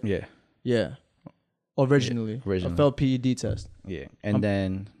test, right? Yeah. Yeah. Originally. originally. A failed PED test. Yeah. And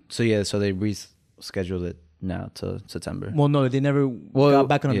then so they rescheduled it now to September. Well, no, they never got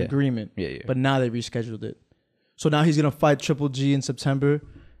back on an agreement. Yeah. But now they rescheduled it. So now he's gonna fight Triple G in September,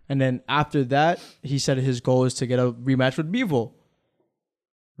 and then after that, he said his goal is to get a rematch with Bivol.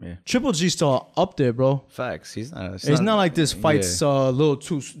 Yeah. Triple G's still up there, bro. Facts. He's not. It's not like this fight's a little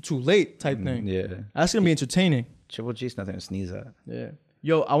too late type thing. Yeah. That's gonna be entertaining. Triple G's nothing to sneeze at. Yeah.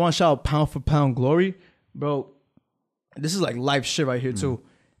 Yo, I want to shout out Pound for Pound Glory, bro. This is like life shit right here too.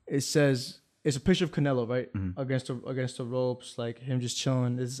 It says it's a picture of Canelo, right, against the ropes, like him just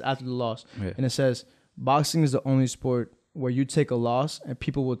chilling. This is after the loss, and it says, "Boxing is the only sport where you take a loss and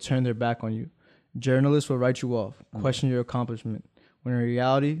people will turn their back on you. Journalists will write you off, question your accomplishment. When in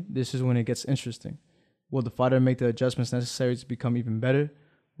reality, this is when it gets interesting. Will the fighter make the adjustments necessary to become even better?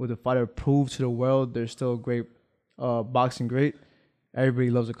 Will the fighter prove to the world there's still a great boxing great? Everybody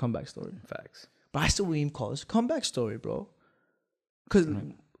loves a comeback story." Facts. But I still wouldn't even call this a comeback story, bro. Because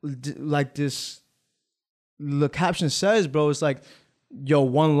like this, the caption says, bro, it's like, yo,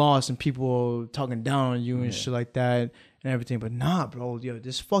 one loss and people talking down on you and shit like that and everything. But nah, bro, yo,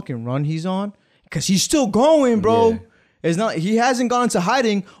 this fucking run he's on, because he's still going, bro. Yeah. It's not, he hasn't gone into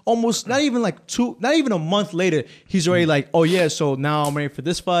hiding almost, not even a month later. He's already like, oh yeah, so now I'm ready for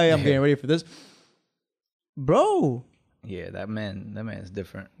this fight. I'm getting ready for this. Bro. Yeah, that man is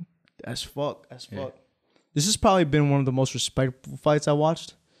different. As fuck. This has probably been one of the most respectful fights I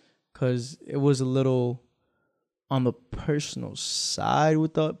watched, because it was a little on the personal side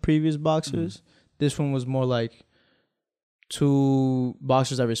with the previous boxers. This one was more like two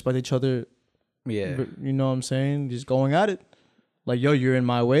boxers that respect each other. Yeah. You know what I'm saying? Just going at it. Like, yo, you're in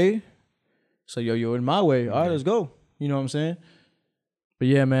my way. So, yo, you're in my way. All right, let's go. You know what I'm saying? But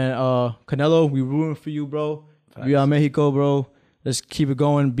yeah, man, Canelo, we rooting for you, bro. Viva Mexico, bro. Let's keep it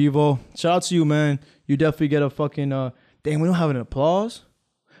going. Bivol, shout out to you, man. You definitely get a fucking, damn, we don't have an applause?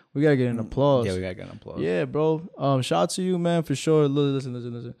 We gotta get an applause. Yeah, we gotta get an applause. Yeah, bro. Shout out to you, man, for sure.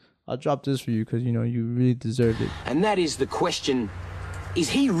 Listen. I'll drop this for you because, you know, you really deserved it. And that is the question, is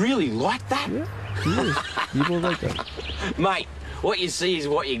he really like that? Yeah, he is. People like that. Mate, what you see is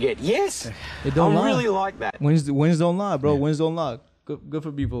what you get. Yes, It don't lie. really like that. Wins don't lie, bro. Wins don't lie. Good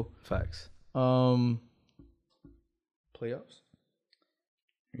for people. Facts. Playoffs?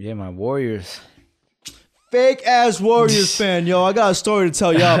 Yeah, my Warriors. Fake ass Warriors fan, yo. I got a story to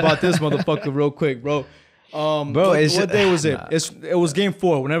tell y'all about this motherfucker real quick, bro. What day was it? It was game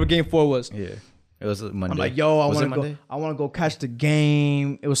 4, whenever game 4 was. Yeah. It was Monday. I'm like, yo, I Monday? want to go catch the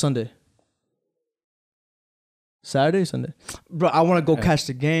game. It was Sunday. Saturday, Sunday. Bro, I want to go catch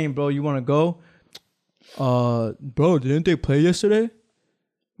the game, bro. You want to go? Bro, didn't they play yesterday?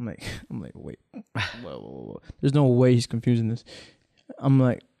 I'm like, wait. Whoa. There's no way he's confusing this. I'm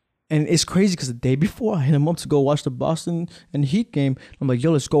like, and it's crazy because the day before I hit him up to go watch the Boston and Heat game. I'm like,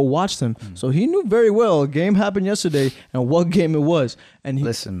 yo, let's go watch them. So he knew very well a game happened yesterday and what game it was. And he,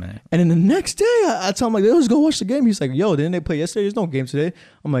 listen, man. And then the next day I tell him like, let's go watch the game. He's like, yo, didn't they play yesterday? There's no game today.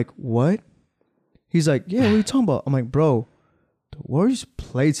 I'm like, what? He's like, yeah, what are you talking about? I'm like, bro, the Warriors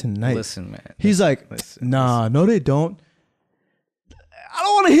play tonight. Listen, man. He's like, listen. No, they don't. I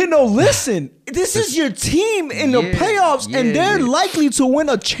don't want to hear no listen. This is your team in the playoffs, and they're likely to win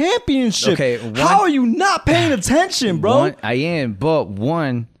a championship. Okay, how are you not paying attention, bro? I am, but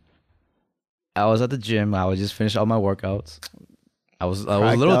I was at the gym. I was just finished all my workouts. I was a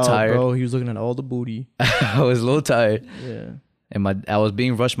little tired. bro. He was looking at all the booty. I was a little tired. Yeah. and I was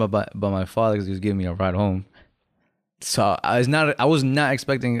being rushed by my father because he was giving me a ride home. So I was not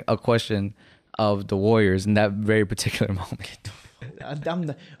expecting a question of the Warriors in that very particular moment.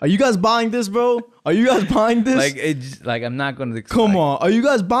 Are you guys buying this, bro? Are you guys buying this? I'm not gonna. Come on, are you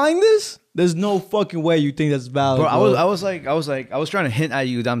guys buying this? There's no fucking way you think that's valid, bro. bro. I was trying to hint at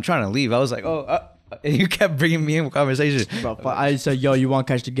you that I'm trying to leave. I was like, and you kept bringing me in with conversation. Bro, I said, yo, you want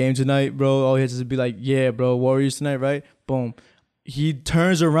to catch the game tonight, bro? All he has to be like, yeah, bro, Warriors tonight, right? Boom. He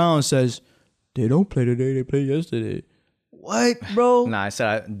turns around and says, they don't play today, they played yesterday. What, bro? Nah, I said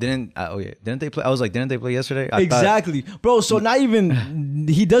I didn't. Didn't they play? I was like, didn't they play yesterday? Exactly, bro. So not even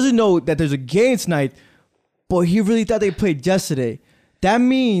he doesn't know that there's a game tonight, but he really thought they played yesterday. That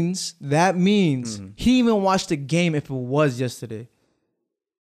means he even watched the game if it was yesterday.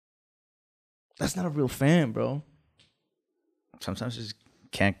 That's not a real fan, bro. Sometimes you just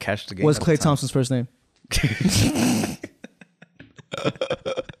can't catch the game. What's Klay Thompson's first name?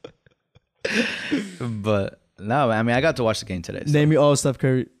 But no, I mean, I got to watch the game today. So. Name me all Steph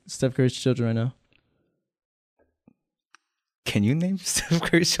Curry's children right now. Can you name Steph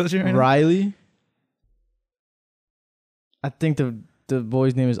Curry's children right now? Riley. I think the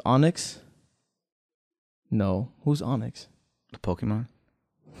boy's name is Onyx. No, who's Onyx? The Pokemon.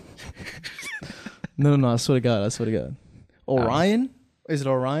 No. I swear to God. Orion? Is it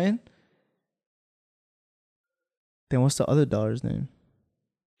Orion? Then what's the other daughter's name?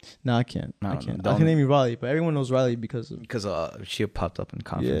 No, I can't. I can't. I can name you Riley, but everyone knows Riley because she popped up in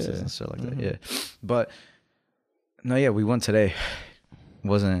conferences and stuff like that. Yeah, but no, yeah, we won today.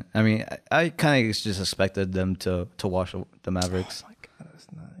 Wasn't it? I mean, I kind of just expected them to wash the Mavericks. Oh my God,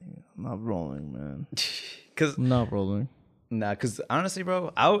 I'm not rolling, man. Cause I'm not rolling. Nah, because honestly,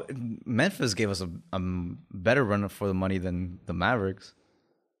 bro, Memphis gave us a better run for the money than the Mavericks.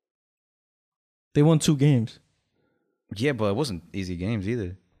 They won 2 games. Yeah, but it wasn't easy games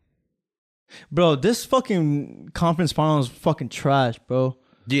either. Bro, this fucking conference finals fucking trash, bro.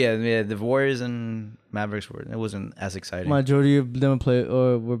 Yeah, the Warriors and Mavericks it wasn't as exciting. Majority of them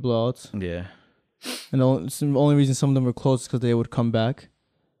were blowouts. Yeah. And the only reason some of them were close is because they would come back.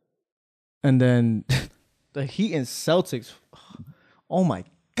 And then the Heat and Celtics, oh my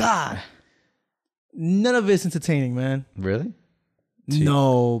God. None of it's entertaining, man. Really?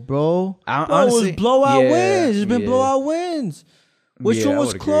 No, bro. Honestly, it was blowout wins. It's been blowout wins. Which one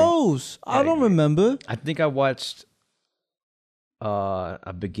was close? I don't remember. I think I watched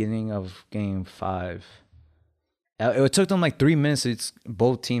a beginning of game 5. It took them like 3 minutes. It's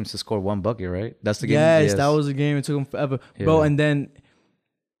both teams to score 1 bucket, right? That's the game. Yes, that was the game. It took them forever, bro. And then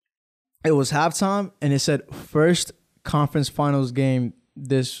it was halftime, and it said first conference finals game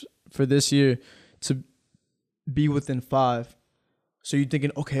for this year to be within 5. So you're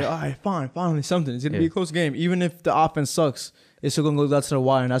thinking, okay, all right, finally something. It's gonna be a close game, even if the offense sucks. It's still gonna go down to the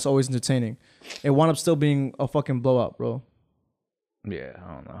wire, and that's always entertaining. It wound up still being a fucking blowout, bro. Yeah,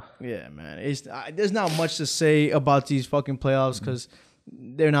 I don't know. Yeah, man. There's not much to say about these fucking playoffs because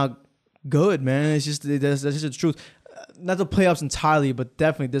they're not good, man. It's just that's just the truth. Not the playoffs entirely, but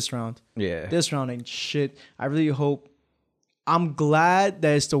definitely this round. Yeah, this round ain't shit. I really hope. I'm glad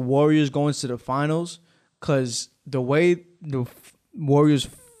that it's the Warriors going to the finals because the way the Warriors'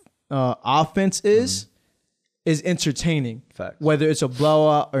 offense is entertaining. Facts. Whether it's a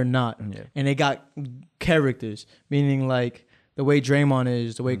blowout or not. Yeah. And they got characters, meaning like the way Draymond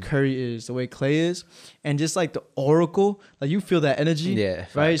is, the way Curry is, the way Klay is, and just like the Oracle, like you feel that energy. Yeah.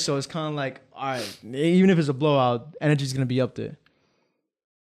 Right? So it's kind of like, all right, even if it's a blowout, energy's going to be up there.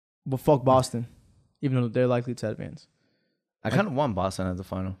 But fuck Boston, even though they're likely to advance. I kind of want Boston at the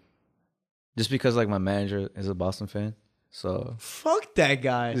final. Just because like my manager is a Boston fan. So fuck that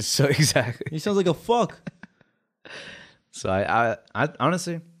guy. So exactly. He sounds like a fuck. So I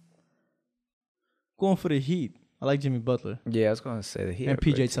honestly going for the Heat. I like Jimmy Butler. Yeah, I was gonna say the Heat and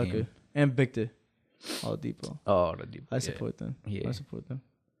PJ Tucker and Victor Oladipo. Oh, Oladipo. I support them. Yeah, I support them.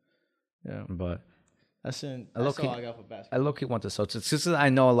 Yeah, but that's all I got for basketball. I low-key want the Celtics. Just I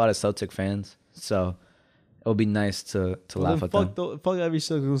know a lot of Celtic fans, so it'll be nice to laugh at them. Fuck every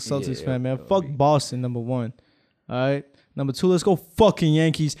Celtics fan, man. Fuck Boston, number 1. All right. Number 2, let's go fucking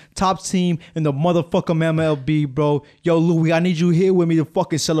Yankees. Top team in the motherfucking MLB, bro. Yo, Louis, I need you here with me to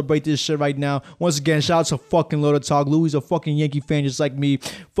fucking celebrate this shit right now. Once again, shout out to fucking Loader Talk. Louis is a fucking Yankee fan just like me.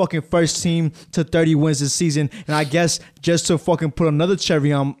 Fucking first team to 30 wins this season. And I guess just to fucking put another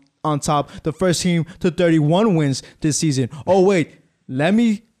cherry on top, the first team to 31 wins this season. Oh, wait. Let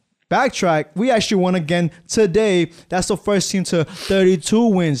me backtrack. We actually won again today. That's the first team to 32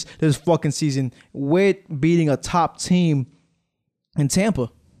 wins this fucking season with beating a top team in Tampa.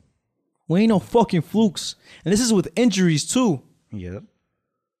 We ain't no fucking flukes. And this is with injuries too. Yep.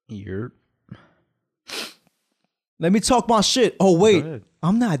 Yep. Let me talk my shit. Oh, Go wait. ahead.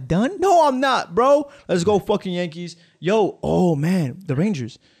 I'm not done? No, I'm not, bro. Let's go fucking Yankees. Yo, oh, man. The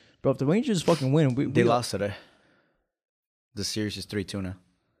Rangers. Bro, if the Rangers fucking win, They lost today. The series is 3-2 now.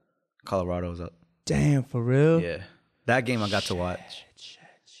 Colorado's up. Damn, for real? Yeah. That game I got to watch. Shit.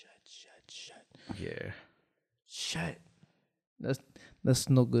 Yeah. Shit. That's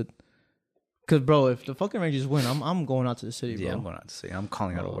no good. Cause bro, if the fucking Rangers win, I'm going out to the city, bro. Yeah, I'm going out to see. I'm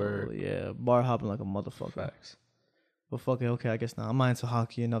calling out a word. Yeah, bar hopping like a motherfucker. Facts. But fuck it, okay, I guess not. I'm not into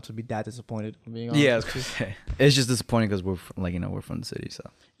hockey enough to be that disappointed. I'm being honest. Yeah, I was gonna say. It's just disappointing because we're we're from the city, so.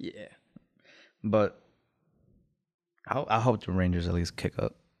 Yeah. But I hope the Rangers at least kick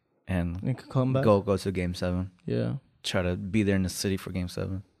up and could come back. go to Game 7. Yeah. Try to be there in the city for Game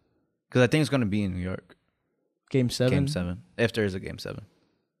 7. Because I think it's gonna be in New York. Game 7. Game 7. If there is a Game 7.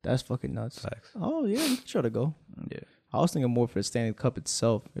 That's fucking nuts. Facts. Oh yeah, we could try to go. Yeah. I was thinking more for the Stanley Cup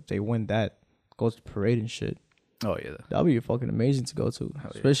itself. If they win that, go to the parade and shit. Oh yeah. That'd be fucking amazing to go to.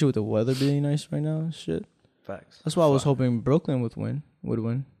 Hell yeah. Especially with the weather being nice right now and shit. Facts. That's why I was hoping Brooklyn would win.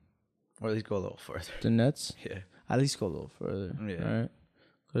 Or at least go a little further. The Nets. Yeah. At least go a little further. Yeah. Right?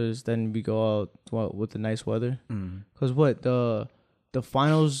 Because then we go out with the nice weather. Mm. Because what? The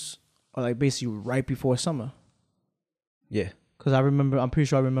finals are like basically right before summer. Yeah. Because I'm pretty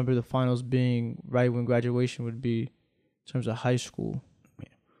sure I remember the finals being right when graduation would be in terms of high school. Yeah.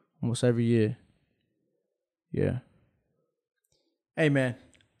 Almost every year. Yeah. Hey, man.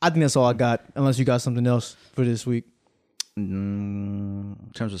 I think that's all I got, unless you got something else for this week. In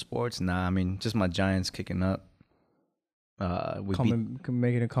terms of sports, nah. I mean, just my Giants kicking up.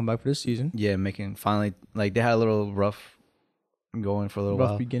 Making a comeback for this season. Yeah, making finally they had a little rough going for a little while.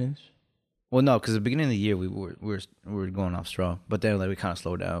 Rough beginnings. Well, no, because the beginning of the year we were going off strong, but then we kind of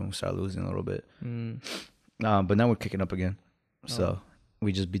slowed down. We started losing a little bit. But now we're kicking up again. So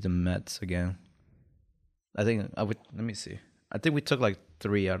we just beat the Mets again. I think let me see. I think we took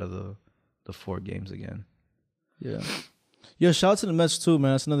 3 out of the 4 games again. Yeah. Yeah, shout out to the Mets too,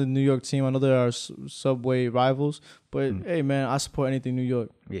 man. That's another New York team. I know they are subway rivals, but hey, man, I support anything New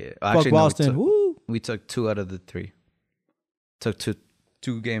York. Yeah. Fuck Actually, Boston. no, Woo! we took 2 out of the 3. Took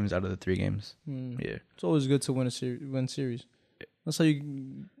two games out of the 3 games. Yeah. It's always good to win series. That's how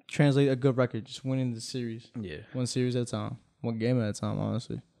you translate a good record. Just winning the series. Yeah. One series at a time. One game at a time,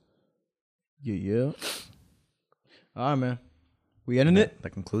 honestly. Yeah. All right, man. We ending it?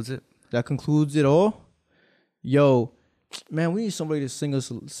 That concludes it. That concludes it all. Yo, man, we need somebody to sing us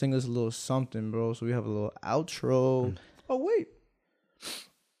a little something, bro. So we have a little outro. Oh, wait.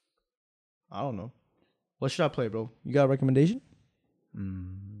 I don't know. What should I play, bro? You got a recommendation?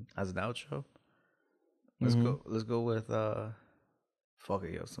 As an outro, let's go with fuck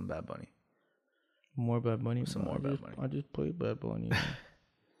it, yo, some Bad Bunny. More Bad Bunny. Some more Bad Bunny. I just played Bad Bunny.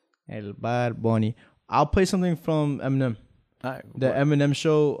 El Bad Bunny. I'll play something from Eminem. All right, The Eminem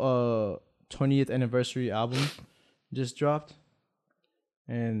Show 20th anniversary album just dropped,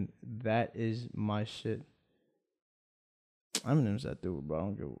 and that is my shit. Eminem's that dude, bro. I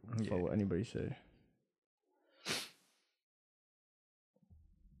don't give a fuck what anybody say.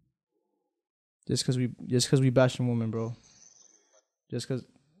 Just cause we bashing women, bro. Just cause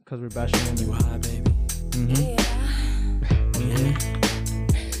we're bashing women. You high, baby.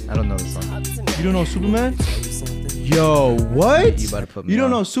 I don't know the song. You don't know Superman? Yo, what? You about to put me You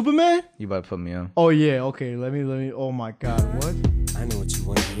don't on. know Superman? You about to put me on. Oh yeah, okay. Let me. Oh my God, what? I know what you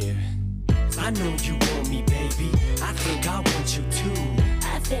want to hear. I know you want me, baby. I think I want you too.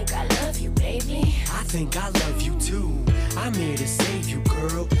 I think I love you, baby. I think I love you too. I'm here to save you,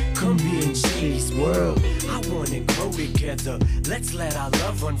 girl. Come be in Shady's world. I wanna grow together. Let's let our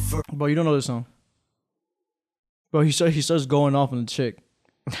love unfurl. Bro, you don't know this song. Bro, he starts going off on the chick.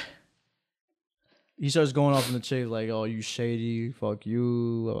 He starts going off on the chick like, "Oh, you shady, fuck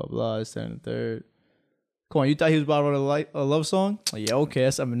you, blah blah blah." This that, and the third. Come on, you thought he was about to write a love song? Like, yeah, okay,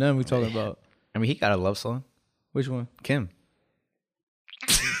 that's Eminem we talking about. I mean, he got a love song. Which one? Kim.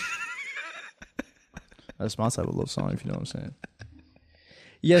 That's my type of love song, if you know what I'm saying.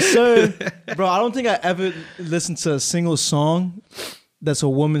 Yes, sir. Bro, I don't think I ever listened to a single song that's a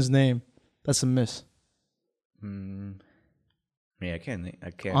woman's name. That's a miss. Yeah, I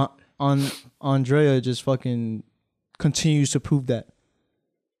can't. Andrea just fucking continues to prove that.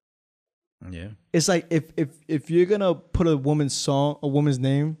 Yeah. It's like if you're gonna put a woman's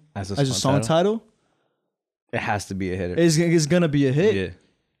name as a song title, it has to be a hitter. it's gonna be a hit. Yeah.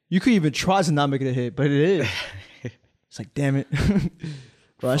 You could even try to not make it a hit, but it is. It's like, damn it.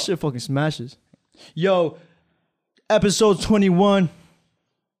 Bro, that shit fucking smashes. Yo, episode 21.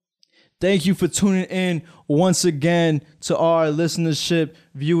 Thank you for tuning in once again to our listenership,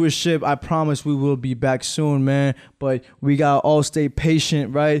 viewership. I promise we will be back soon, man. But we gotta all stay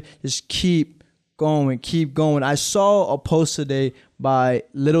patient, right? Just keep going, keep going. I saw a post today by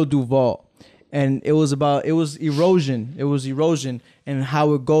Little Duval, and it was erosion. It was erosion and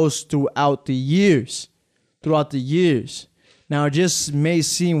how it goes throughout the years. Now, it just may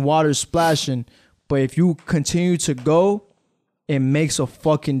seem water splashing, but if you continue to go, it makes a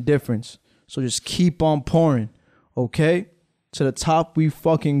fucking difference. So just keep on pouring, okay? To the top we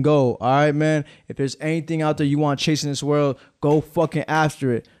fucking go, all right, man? If there's anything out there you want to chase in this world, go fucking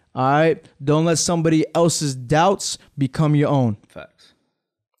after it, all right? Don't let somebody else's doubts become your own. Facts.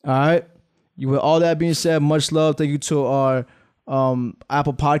 All right? With all that being said, much love. Thank you to our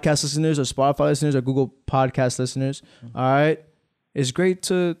Apple Podcast listeners or Spotify listeners or Google Podcast listeners, all right? It's great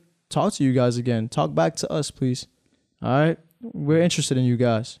to talk to you guys again. Talk back to us, please, all right? We're interested in you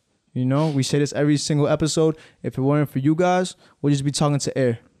guys. You know, we say this every single episode. If it weren't for you guys, we'd just be talking to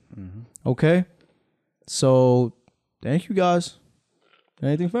air. Okay? So, thank you guys.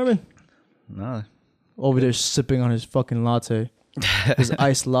 Anything, Furman? No. Over there sipping on his fucking latte. His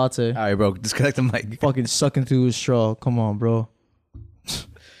iced latte. All right, bro. Disconnect the mic. Fucking sucking through his straw. Come on, bro.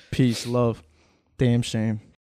 Peace, love. Damn shame.